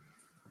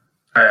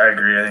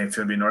agree. I think it's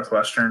going to be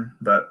Northwestern,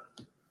 but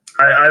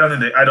I don't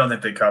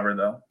think they cover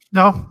though.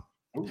 No.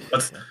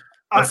 What's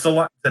the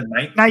line?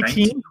 The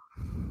 19.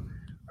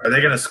 Are they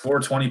going to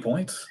score 20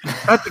 points?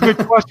 That's a good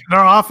question.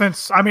 Their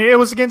offense. I mean, it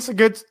was against a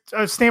good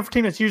Stanford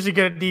team that's usually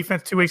good at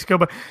defense 2 weeks ago,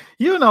 but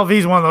UNLV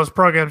is one of those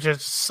programs that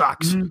just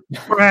sucks.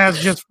 Or has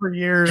just for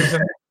years.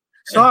 And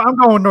so I'm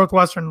going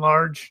Northwestern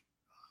large.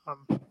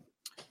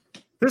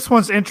 This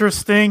one's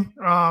interesting.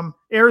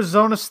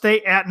 Arizona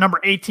State at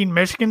number 18,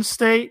 Michigan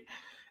State.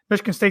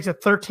 Michigan State's a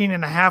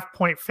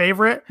 13.5-point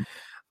favorite.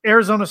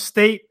 Arizona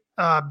State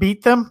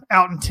beat them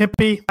out in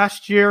Tempe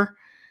last year.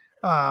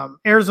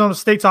 Arizona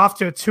State's off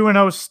to a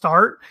 2-0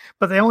 start,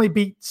 but they only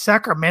beat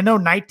Sacramento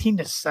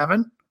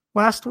 19-7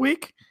 last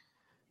week.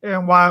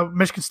 And while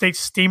Michigan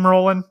State's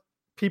steamrolling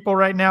people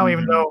right now,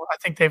 even though I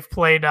think they've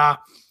played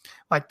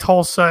like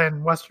Tulsa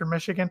and Western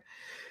Michigan.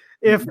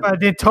 If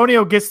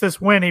D'Antonio gets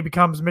this win, he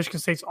becomes Michigan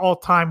State's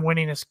all-time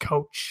winningest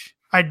coach.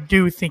 I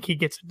do think he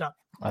gets it done.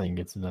 I think he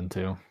gets it done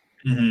too.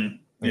 Mm-hmm.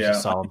 It's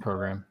a solid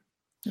program.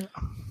 Yeah.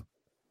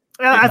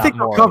 I think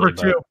they'll cover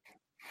too.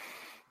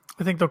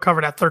 I think they'll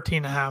cover that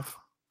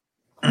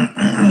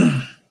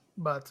 13.5.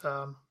 But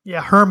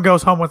Herm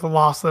goes home with a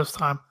loss this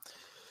time.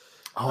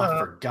 Oh, I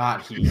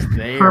forgot he's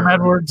there. Herm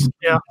Edwards.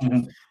 Yeah.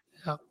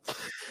 Yeah.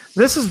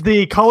 This is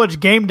the college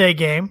game day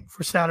game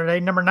for Saturday.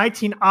 Number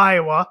 19,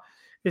 Iowa,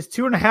 is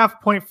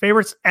 2.5-point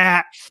favorites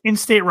at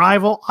in-state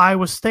rival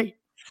Iowa State.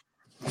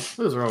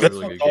 Those are always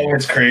really good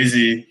games.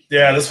 Crazy.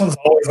 Yeah, this one's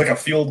always like a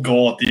field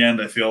goal at the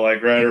end, I feel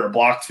like, right? Or a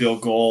blocked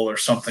field goal or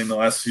something the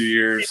last few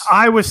years.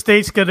 Iowa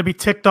State's going to be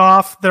ticked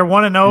off. They're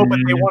 1-0, but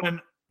they won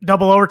in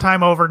double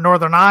overtime over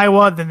Northern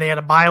Iowa. Then they had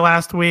a bye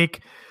last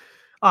week.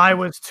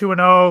 Iowa's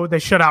 2-0. They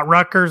shut out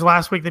Rutgers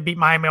last week. They beat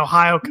Miami,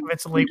 Ohio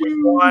convincingly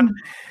week 1.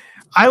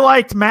 I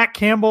liked Matt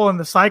Campbell and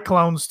the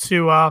Cyclones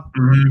to I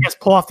guess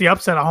pull off the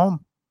upset at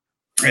home.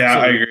 Yeah,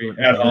 I agree.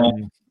 At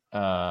home.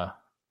 I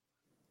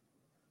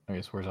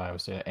guess where's Iowa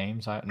State?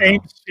 Ames? No.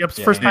 Ames. Yep.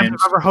 Yeah, first time they've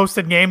ever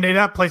hosted game day.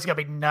 That place is going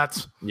to be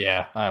nuts.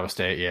 Yeah, Iowa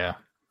State, yeah.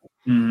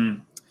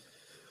 Mm-hmm.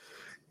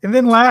 And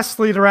then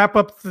lastly, to wrap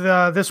up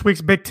this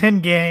week's Big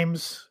Ten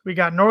games, we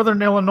got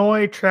Northern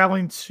Illinois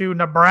traveling to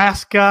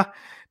Nebraska.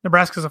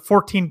 Nebraska's a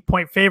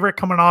 14-point favorite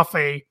coming off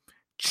a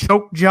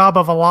choke job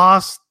of a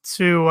loss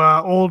to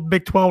old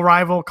Big 12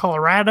 rival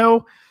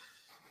Colorado.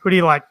 Who do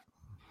you like?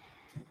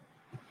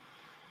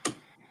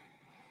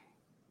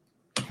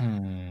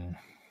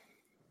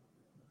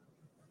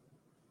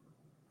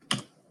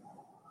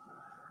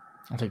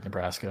 I'll take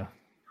Nebraska.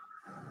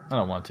 I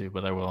don't want to,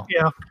 but I will.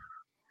 Yeah.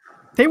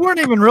 They weren't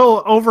even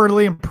real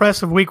overly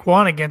impressive week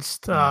 1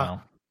 against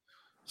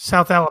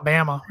South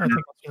Alabama. I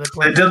think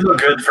they did look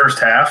good first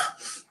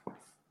half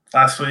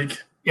last week.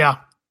 Yeah.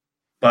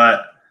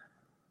 But,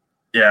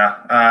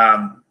 yeah,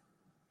 I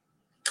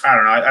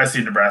don't know. I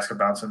see Nebraska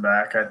bouncing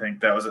back. I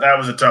think that was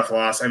a tough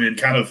loss. I mean,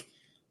 kind of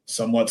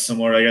somewhat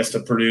similar, I guess, to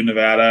Purdue,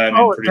 Nevada. I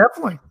mean, Purdue,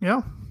 definitely.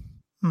 Yeah.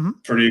 Mm-hmm.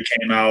 Purdue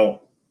came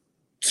out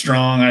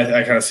strong.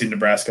 I kind of see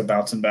Nebraska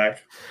bouncing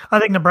back. I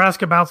think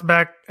Nebraska bounced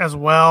back as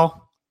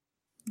well,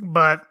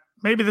 but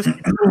maybe this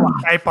can put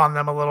hype on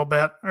them a little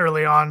bit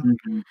early on.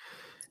 Mm-hmm.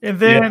 And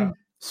then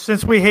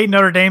Since we hate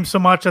Notre Dame so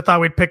much, I thought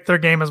we'd pick their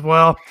game as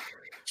well.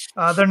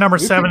 They're number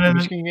 7 in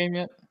Michigan game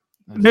yet?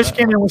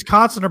 Michigan and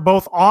Wisconsin are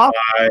both off,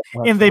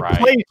 and they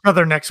play each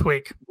other next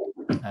week.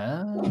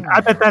 Oh. I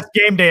bet that's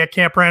game day at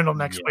Camp Randall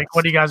next week.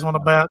 What do you guys want to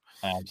bet?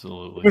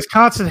 Absolutely.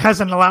 Wisconsin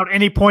hasn't allowed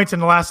any points in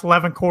the last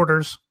 11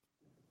 quarters,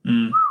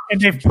 and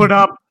they've put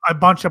up a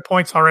bunch of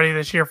points already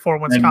this year for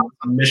Wisconsin.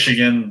 And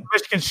Michigan's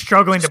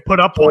struggling to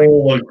put up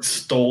points.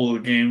 Stole the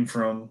game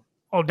from.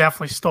 Oh,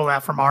 definitely stole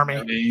that from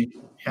Army.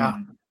 Yeah.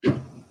 It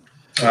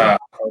would have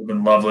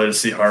been lovely to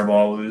see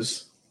Harbaugh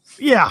lose.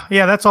 Yeah,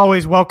 that's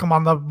always welcome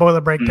on the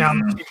Boiler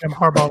Breakdown.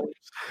 Harbaugh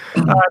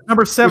lose.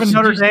 Number 7,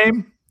 Notre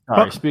Dame. All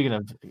right, speaking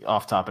of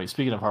off topic,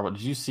 speaking of Harbaugh,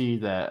 did you see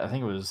that? I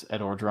think it was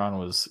Ed Orgeron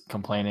was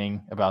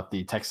complaining about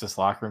the Texas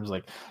locker rooms.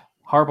 Like,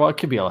 Harbaugh, it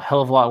could be a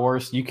hell of a lot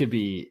worse. You could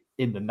be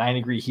in the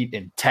 9-degree heat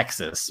in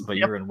Texas, but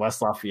you're in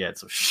West Lafayette,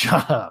 so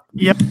shut up.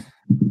 Yep.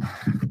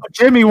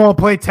 Jimmy won't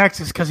play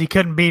Texas because he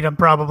couldn't beat him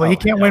probably. He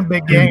can't win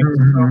big games.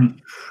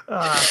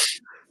 So,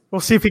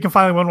 we'll see if he can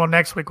finally win one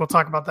next week. We'll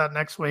talk about that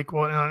next week in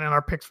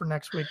our picks for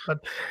next week.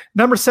 But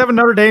number 7,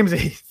 Notre Dame is a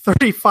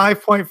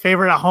 35-point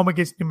favorite at home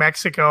against New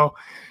Mexico.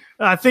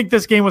 I think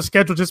this game was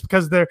scheduled just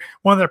because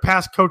one of their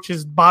past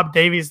coaches, Bob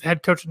Davies, the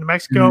head coach in New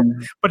Mexico,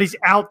 but he's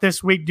out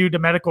this week due to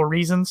medical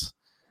reasons.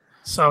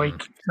 So he's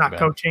not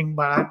coaching,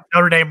 but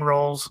Notre Dame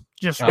rolls.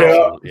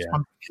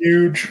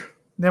 Huge.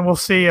 Then we'll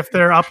see if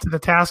they're up to the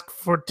task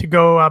to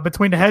go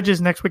between the hedges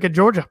next week at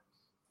Georgia.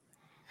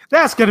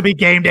 That's going to be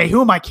game day.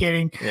 Who am I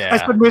kidding? Yeah,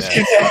 that's what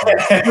Michigan.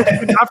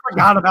 I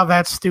forgot about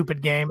that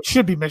stupid game. It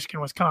should be Michigan,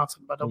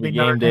 Wisconsin, but it'll be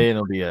game day, and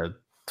it'll be a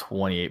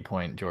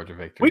 28-point Georgia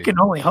victory. We can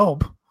only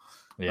hope.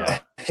 Yeah.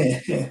 So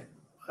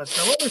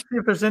let me see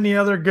if there's any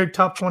other good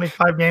top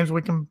 25 games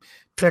we can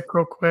pick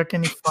real quick.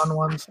 Any fun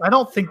ones? I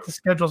don't think the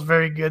schedule's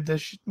very good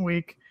this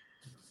week.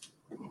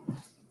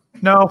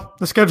 No,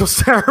 the schedule's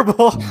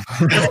terrible.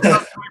 The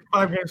top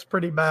 25 games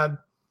pretty bad.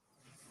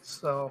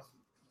 So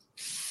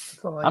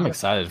I'm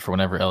excited for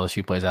whenever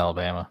LSU plays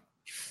Alabama.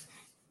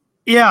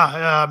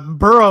 Yeah,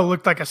 Burrow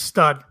looked like a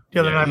stud the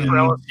other night for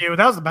LSU.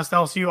 That was the best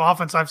LSU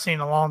offense I've seen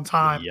in a long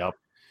time. Yep.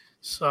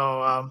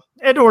 So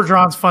Ed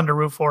Orgeron's fun to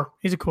root for.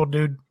 He's a cool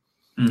dude.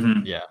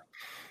 Mm-hmm. Yeah.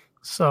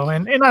 So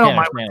and I don't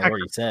mind what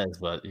he says,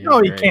 but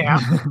no, you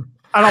can't.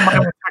 I don't mind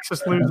when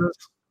Texas loses.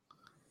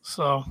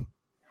 So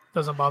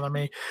doesn't bother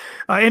me.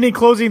 Any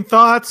closing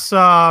thoughts?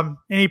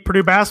 Any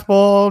Purdue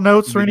basketball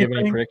notes or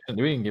anything? We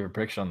didn't give a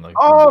prediction on the.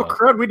 Oh,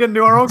 crud! We didn't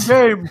do our own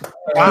game.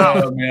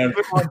 Wow, man.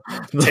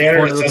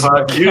 Tanner says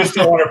you just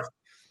don't want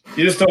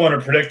to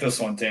predict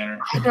this one, Tanner.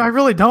 I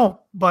really don't.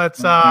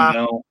 But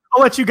I'll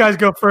let you guys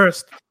go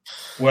first.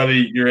 Whether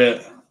you're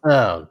it.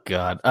 Oh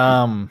God.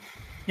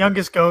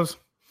 Youngest goes.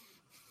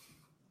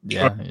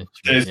 Yeah.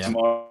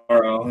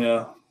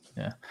 Tomorrow.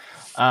 Yeah.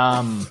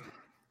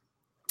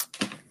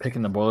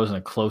 Picking the Boilers in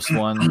a close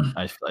one.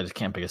 I just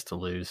can't pick us to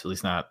lose. At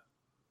least not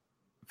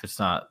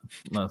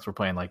unless we're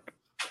playing like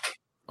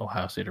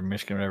Ohio State or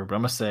Michigan or whatever. But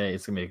I'm gonna say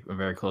it's gonna be a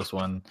very close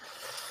one.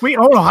 We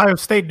own Ohio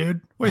State,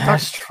 dude.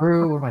 That's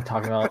true. What am I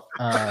talking about?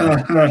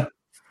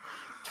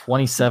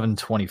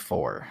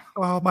 27-24.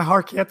 Oh, my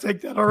heart can't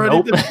take that already.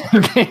 Nope.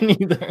 Can't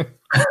either.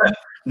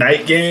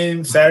 Night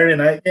game, Saturday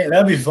night game.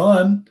 That'd be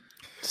fun.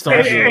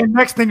 And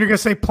next thing you're gonna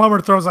say, Plummer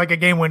throws like a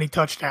game-winning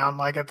touchdown,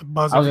 like at the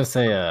buzzer. I was gonna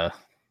say, I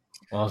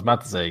was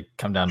about to say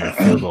come down to a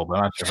field goal, but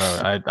I'm not sure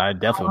if I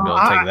definitely would be able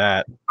to take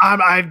that.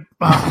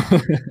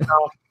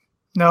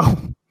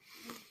 No.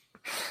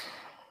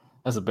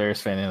 As a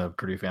Bears fan and a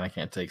Purdue fan, I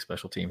can't take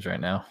special teams right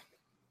now.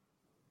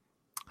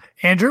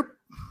 Andrew?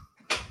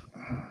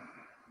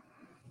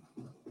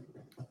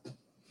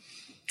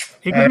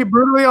 You can be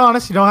brutally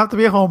honest. You don't have to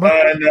be a homer.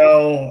 I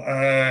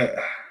know.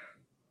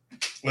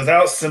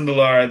 Without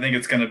Sindelar, I think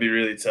it's going to be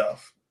really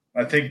tough.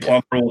 I think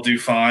Plummer will do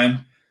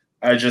fine.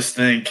 I just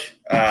think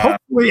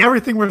hopefully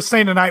everything we're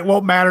saying tonight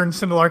won't matter and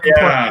Sindelar can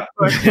play.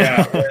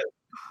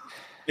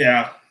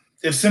 Yeah.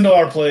 If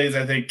Sindelar plays,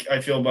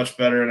 I feel much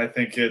better, and I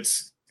think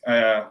it's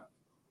I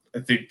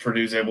think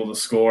Purdue's able to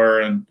score,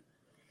 and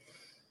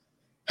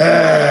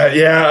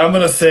I'm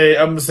gonna say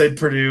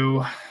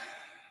Purdue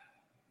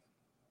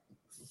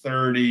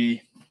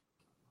 30-24.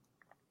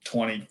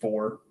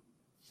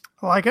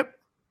 I like it.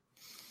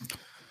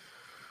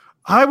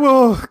 I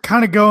will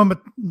kind of go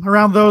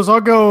around those.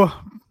 I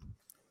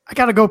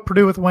got to go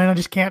Purdue with a win. I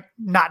just can't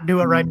not do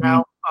it right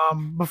now.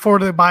 Before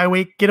the bye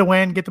week, get a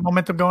win, get the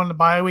momentum going in the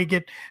bye week,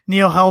 get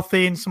Neal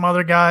healthy and some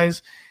other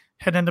guys,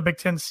 head into Big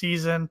Ten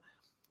season.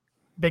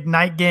 Big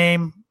night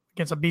game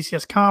against a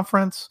BCS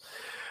conference.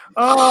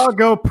 I'll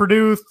go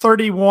Purdue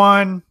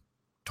 31-23.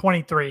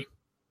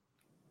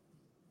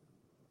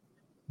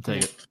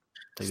 Take it.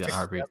 Take that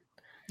heartbeat.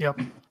 Yep.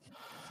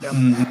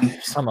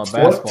 Some of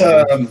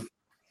basketball.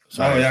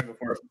 Sorry. Go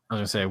for it. I was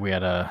going to say we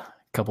had a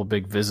couple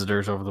big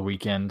visitors over the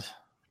weekend.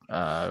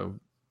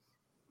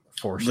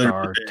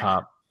 4-star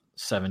top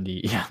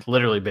 70. Yeah,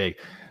 literally big.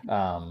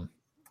 Ryan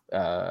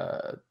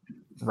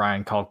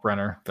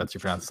Kalkbrenner, that's your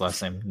pronounced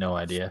last name. No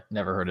idea.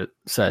 Never heard it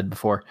said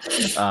before.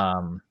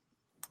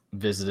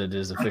 Visited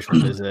his official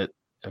visit.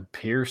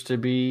 Appears to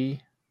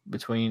be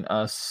between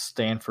us,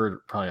 Stanford,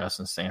 probably us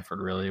and Stanford,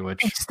 really.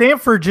 Which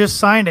Stanford just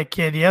signed a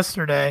kid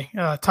yesterday,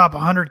 top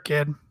 100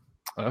 kid.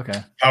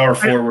 Okay. Power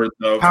forward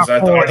though, because I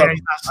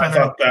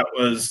thought that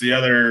was the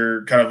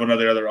other kind of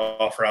another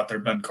offer out there.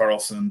 Ben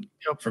Carlson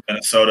from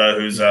Minnesota,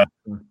 who's a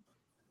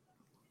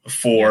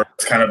 4.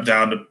 It's kind of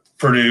down to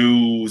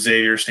Purdue,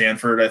 Xavier,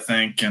 Stanford, I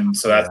think, and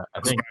so that's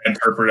what I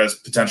interpret as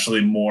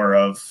potentially more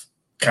of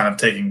kind of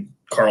taking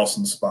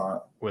Carlson's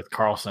spot. With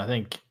Carlson, I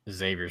think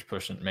Xavier's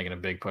making a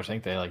big push. I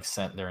think they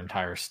sent their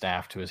entire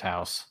staff to his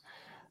house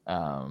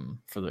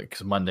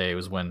because Monday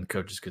was when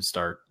coaches could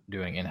start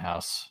doing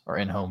in-house or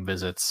in-home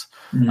visits.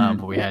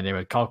 But we had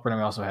David Kalkbrenner.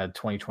 We also had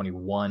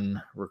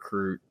 2021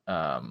 recruit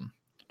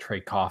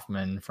Trey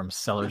Kaufman from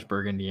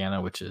Sellersburg, Indiana,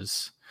 which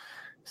is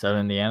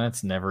Southern Indiana.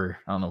 It's never,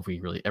 I don't know if we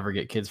really ever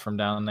get kids from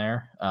down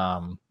there.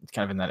 It's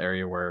kind of in that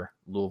area where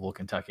Louisville,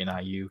 Kentucky, and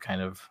IU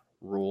kind of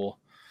rule.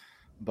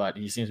 But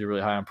he seems to be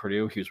really high on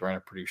Purdue. He was wearing a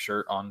Purdue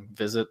shirt on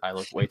visit. I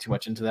looked way too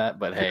much into that,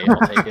 but hey,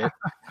 I'll take it.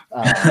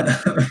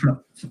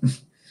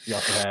 You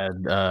also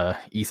had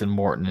Ethan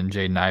Morton and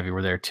Jaden Ivey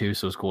were there too,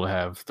 so it was cool to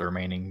have the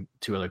remaining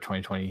 2 other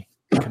 2020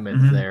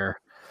 commits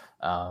there.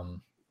 It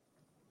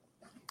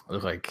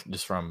looked like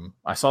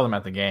I saw them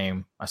at the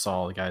game. I saw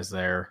all the guys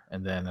there,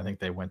 and then I think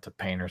they went to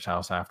Painter's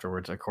house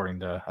afterwards, according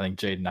to, I think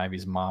Jaden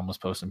Ivey's mom was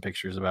posting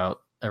pictures about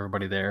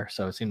everybody there.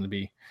 So it seemed to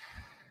be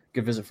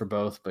good visit for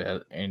both.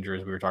 But Andrew,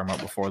 as we were talking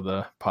about before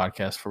the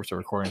podcast, first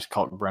recordings,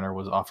 Kalkbrenner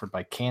was offered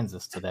by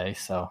Kansas today.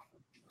 So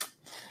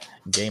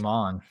game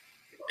on.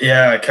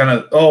 Yeah, kind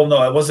of. Oh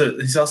no, it wasn't.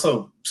 He's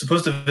also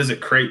supposed to visit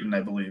Creighton,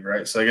 I believe,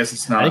 right? So I guess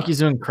it's not. I think he's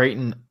doing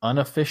Creighton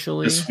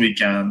unofficially this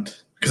weekend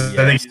because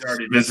I think he's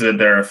already visited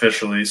there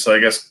officially. So I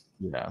guess.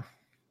 Yeah,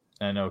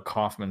 I know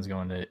Kaufman's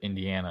going to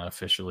Indiana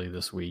officially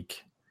this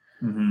week.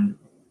 Mm-hmm.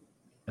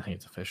 I think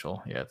it's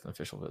official. Yeah, it's an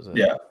official visit.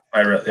 Yeah,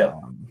 I read. Yeah.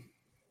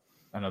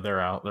 I know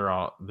they're out.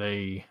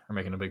 They are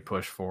making a big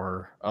push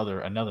for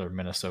another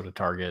Minnesota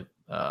target,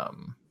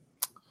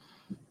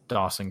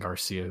 Dawson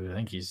Garcia, who I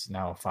think he's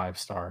now a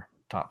 5-star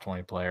top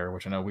 20 player,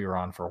 which I know we were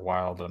on for a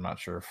while, but I'm not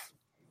sure if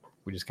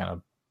we just kind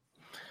of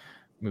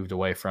moved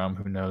away from.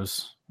 Who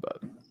knows? But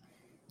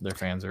their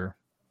fans are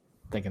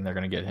thinking they're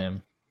going to get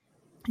him.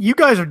 You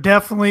guys are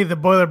definitely the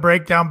Boiler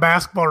Breakdown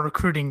basketball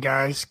recruiting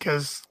guys,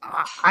 because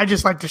I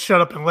just like to shut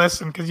up and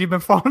listen because you've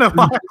been following a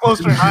lot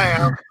closer than I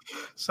am.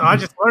 So I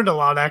just learned a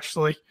lot,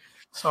 actually.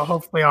 So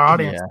hopefully our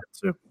audience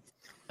did too.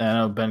 I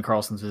know Ben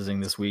Carlson's visiting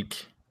this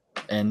week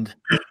end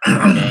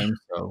game,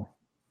 so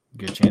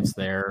good chance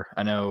there.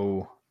 I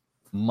know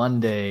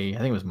Monday, I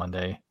think it was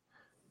Monday,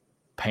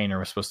 Painter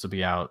was supposed to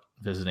be out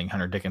visiting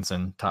Hunter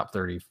Dickinson, top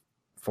 30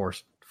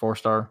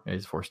 4-star. Yeah,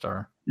 he's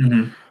 4-star.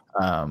 Mm-hmm.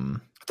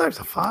 I thought it was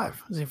a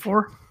 5. Is he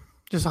 4?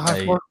 Just a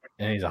high 4?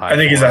 He's a high I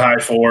think 4. he's a high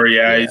 4.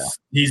 Yeah.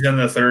 He's in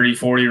the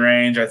 30-40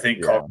 range. I think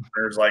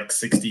Kalkbrenner's like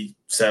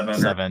 67.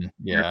 7.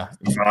 Yeah.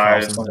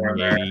 5, somewhere in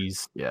the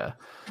 80s. Yeah.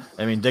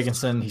 I mean,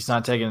 Dickinson, he's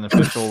not taking an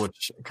official,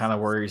 which kind of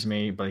worries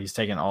me, but he's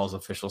taking all his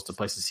officials to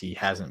places he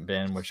hasn't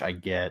been, which I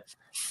get.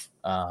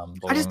 I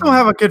just don't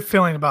have a good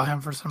feeling about him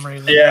for some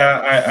reason.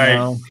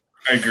 Yeah,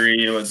 I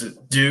agree. Was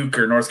it Duke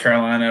or North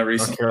Carolina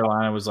recently? North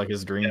Carolina was like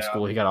his dream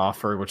school. He got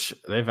offered, which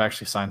they've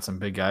actually signed some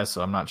big guys,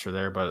 so I'm not sure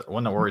there. But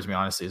one that worries me,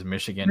 honestly, is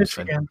Michigan.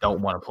 I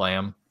don't want to play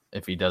him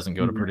if he doesn't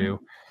go to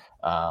Purdue.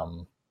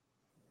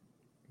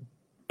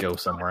 Go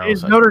somewhere else.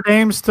 Is Notre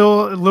Dame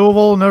still –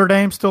 Louisville, Notre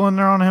Dame still in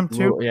there on him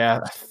too? Yeah.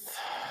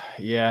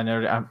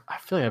 Notre Dame. I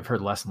feel like I've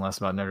heard less and less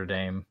about Notre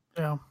Dame.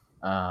 Yeah.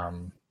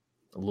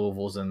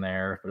 Louisville's in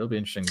there, but it'll be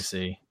interesting to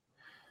see.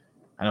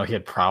 I know he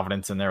had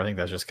Providence in there. I think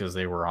that's just because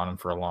they were on him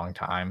for a long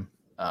time.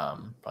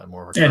 But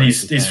more of a and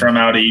he's from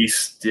out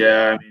east.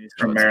 Yeah, I mean, he's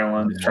from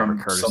Maryland. He's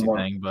from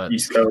somewhat thing, but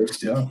East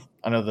Coast. Yeah,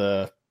 I know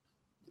at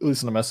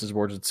least on the message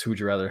boards, it's who'd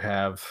you rather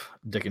have,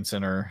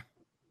 Dickinson or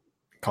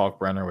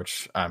Kalkbrenner,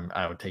 which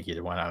I would take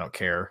either one. I don't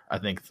care. I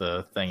think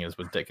the thing is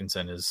with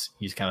Dickinson is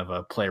he's kind of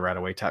a play right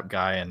away type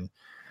guy, and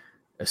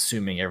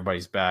assuming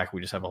everybody's back, we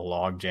just have a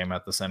log jam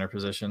at the center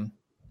position.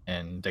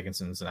 And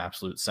Dickinson's an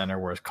absolute center,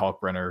 whereas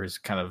Kalkbrenner is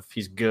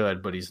he's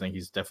good, but he's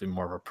definitely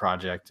more of a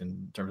project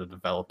in terms of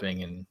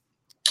developing and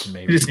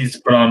maybe he just needs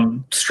to put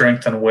on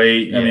strength and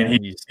weight. Yeah, I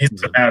mean, he's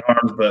bad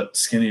arms, but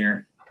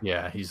skinnier.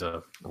 Yeah, he's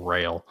a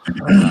rail.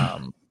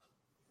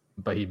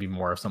 But he'd be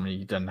more of somebody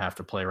who doesn't have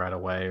to play right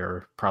away,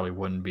 or probably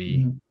wouldn't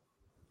be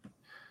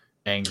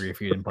angry if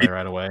he didn't play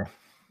right away.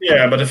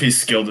 Yeah, but if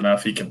he's skilled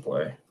enough, he can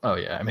play. Oh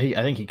yeah, I mean,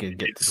 I think he could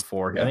get to the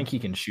 4. I think he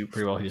can shoot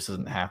pretty well. He just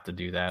doesn't have to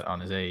do that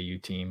on his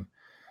AAU team.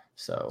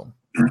 So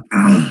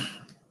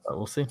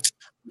we'll see.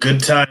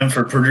 Good time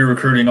for Purdue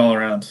recruiting all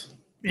around.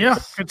 Yeah,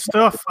 good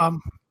stuff.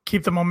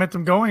 Keep the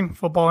momentum going,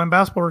 football and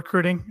basketball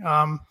recruiting.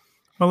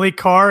 Malik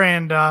Carr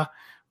and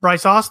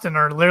Bryce Austin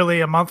are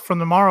literally a month from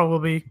tomorrow. Will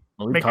be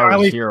Malik Carr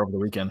was here over the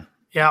weekend.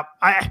 Yeah,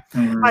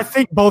 I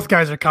think both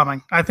guys are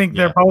coming. I think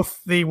they're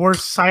both the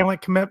worst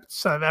silent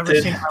commits I've ever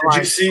seen in my life. Did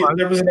you see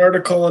there was an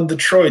article in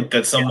Detroit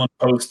that someone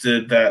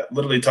posted that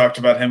literally talked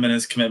about him and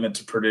his commitment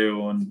to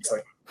Purdue, and it's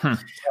like,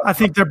 I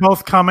think they're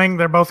both coming.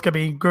 They're both going to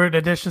be good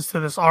additions to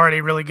this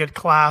already really good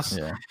class.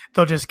 Yeah.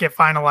 They'll just get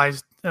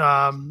finalized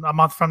a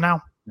month from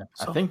now. Yeah.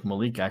 So. I think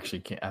Malik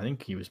actually I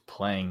think he was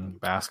playing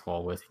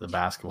basketball with the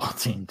basketball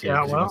team too.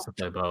 Yeah, He wants to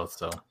play both.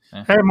 So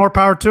Hey, more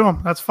power to him.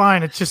 That's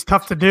fine. It's just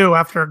tough to do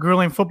after a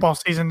grueling football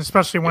season,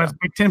 especially when it's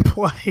Big Ten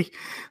play.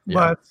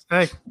 But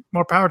hey,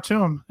 more power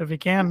to him if he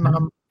can.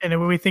 And if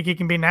we think he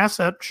can be an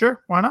asset,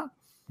 sure, why not?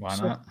 Why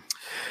not?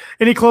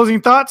 Any closing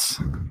thoughts?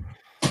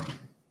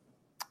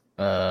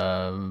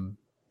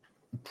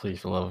 Please,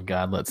 for the love of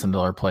God, let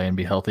Sindelar play and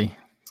be healthy.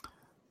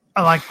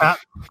 I like that.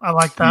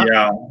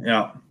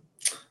 Yeah.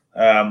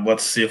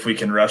 Let's see if we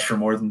can rush for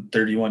more than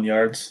 31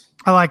 yards.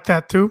 I like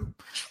that too.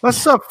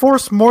 Let's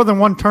force more than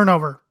one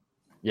turnover.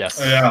 Yes.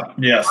 Yeah.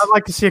 Yes. I'd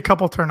like to see a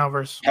couple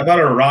turnovers. How about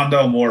a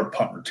Rondo Moore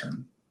punt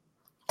return?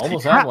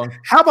 Almost that one.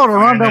 How about a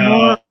Rondo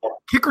Moore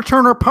kick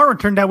return or punt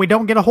return that we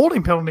don't get a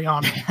holding penalty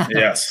on?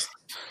 Yes.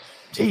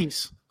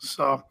 Jeez.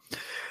 So,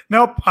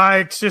 nope.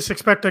 I just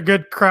expect a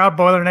good crowd,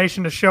 Boiler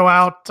Nation, to show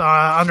out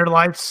under the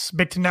lights.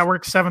 Big Ten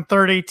Network,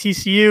 7:30,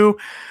 TCU.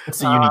 It's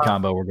the uni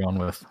combo we're going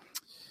with.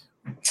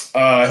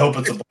 I hope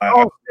it's a black.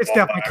 Oh, it's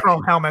definitely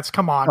chrome helmets.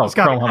 Come on. Oh, It's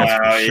got chrome helmets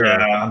for sure.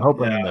 yeah, I'm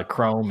hoping the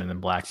chrome and then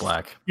black.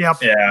 Yep.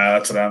 Yeah,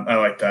 that's what I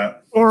like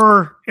that.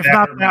 Or if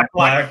not that,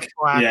 black.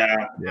 black.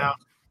 Yeah.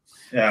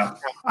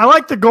 I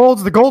like the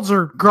golds. The golds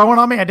are growing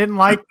on me. I didn't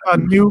like a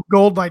new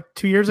gold like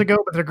 2 years ago,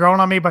 but they're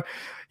growing on me. But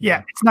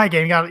yeah, it's night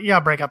game. You got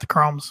to break out the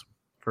chromes.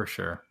 For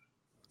sure.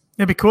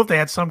 It'd be cool if they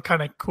had some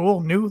kind of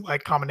cool new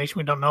like combination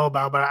we don't know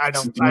about, but I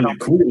don't.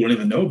 Cool. We don't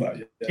even know about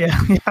it. Yeah.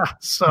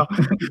 So,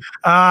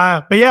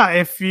 but yeah,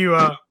 if you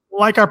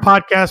like our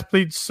podcast,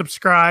 please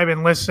subscribe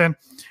and listen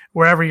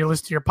wherever you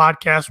listen to your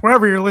podcast,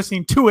 wherever you're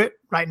listening to it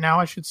right now,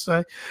 I should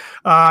say.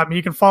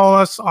 You can follow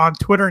us on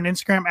Twitter and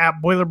Instagram at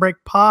Boilerbreak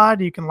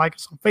Pod. You can like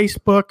us on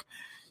Facebook.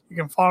 You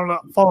can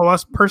follow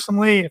us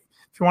personally.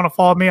 If you want to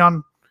follow me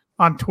on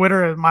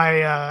Twitter,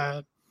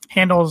 my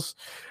handle's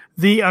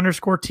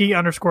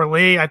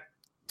 _T_Lee. I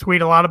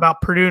tweet a lot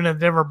about Purdue and the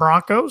Denver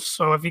Broncos.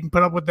 So if you can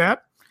put up with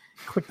that,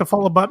 click the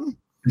follow button.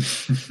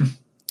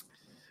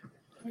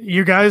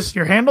 You guys,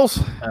 your handles?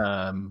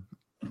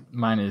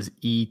 Mine is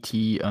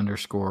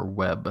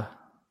ET_web,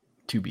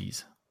 2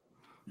 B's.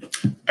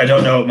 I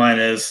don't know what mine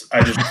is.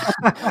 I just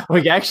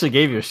we actually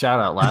gave you a shout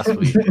out last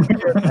week,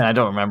 and I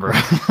don't remember.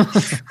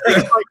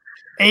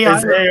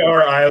 It's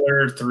AR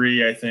Eiler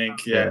 3, I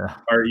think. Yeah.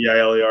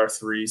 REILER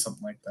 3,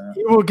 something like that.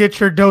 You will get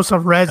your dose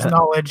of Reds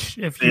knowledge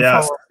if you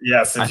follow.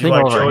 Yes. If I you think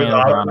like all of our Joey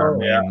handles are on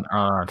Lotto,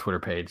 our Twitter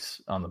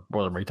page, on the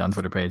Boiler Breakdown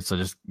Twitter page. So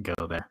just go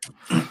there.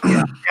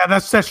 Yeah,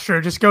 that's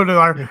true. Just go to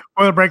our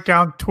Boiler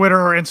Breakdown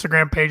Twitter or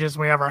Instagram pages.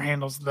 We have our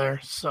handles there.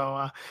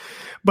 So,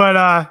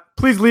 but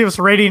please leave us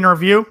a rating and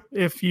review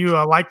if you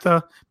like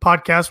the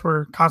podcast.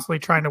 We're constantly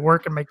trying to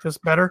work and make this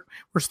better.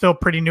 We're still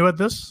pretty new at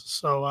this,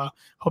 so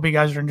hope you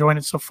guys are enjoying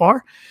it so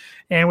far.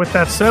 And with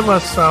that said,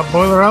 let's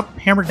boiler up,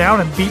 hammer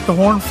down, and beat the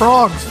Horned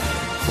Frogs.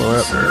 Blow it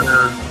up.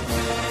 Sir.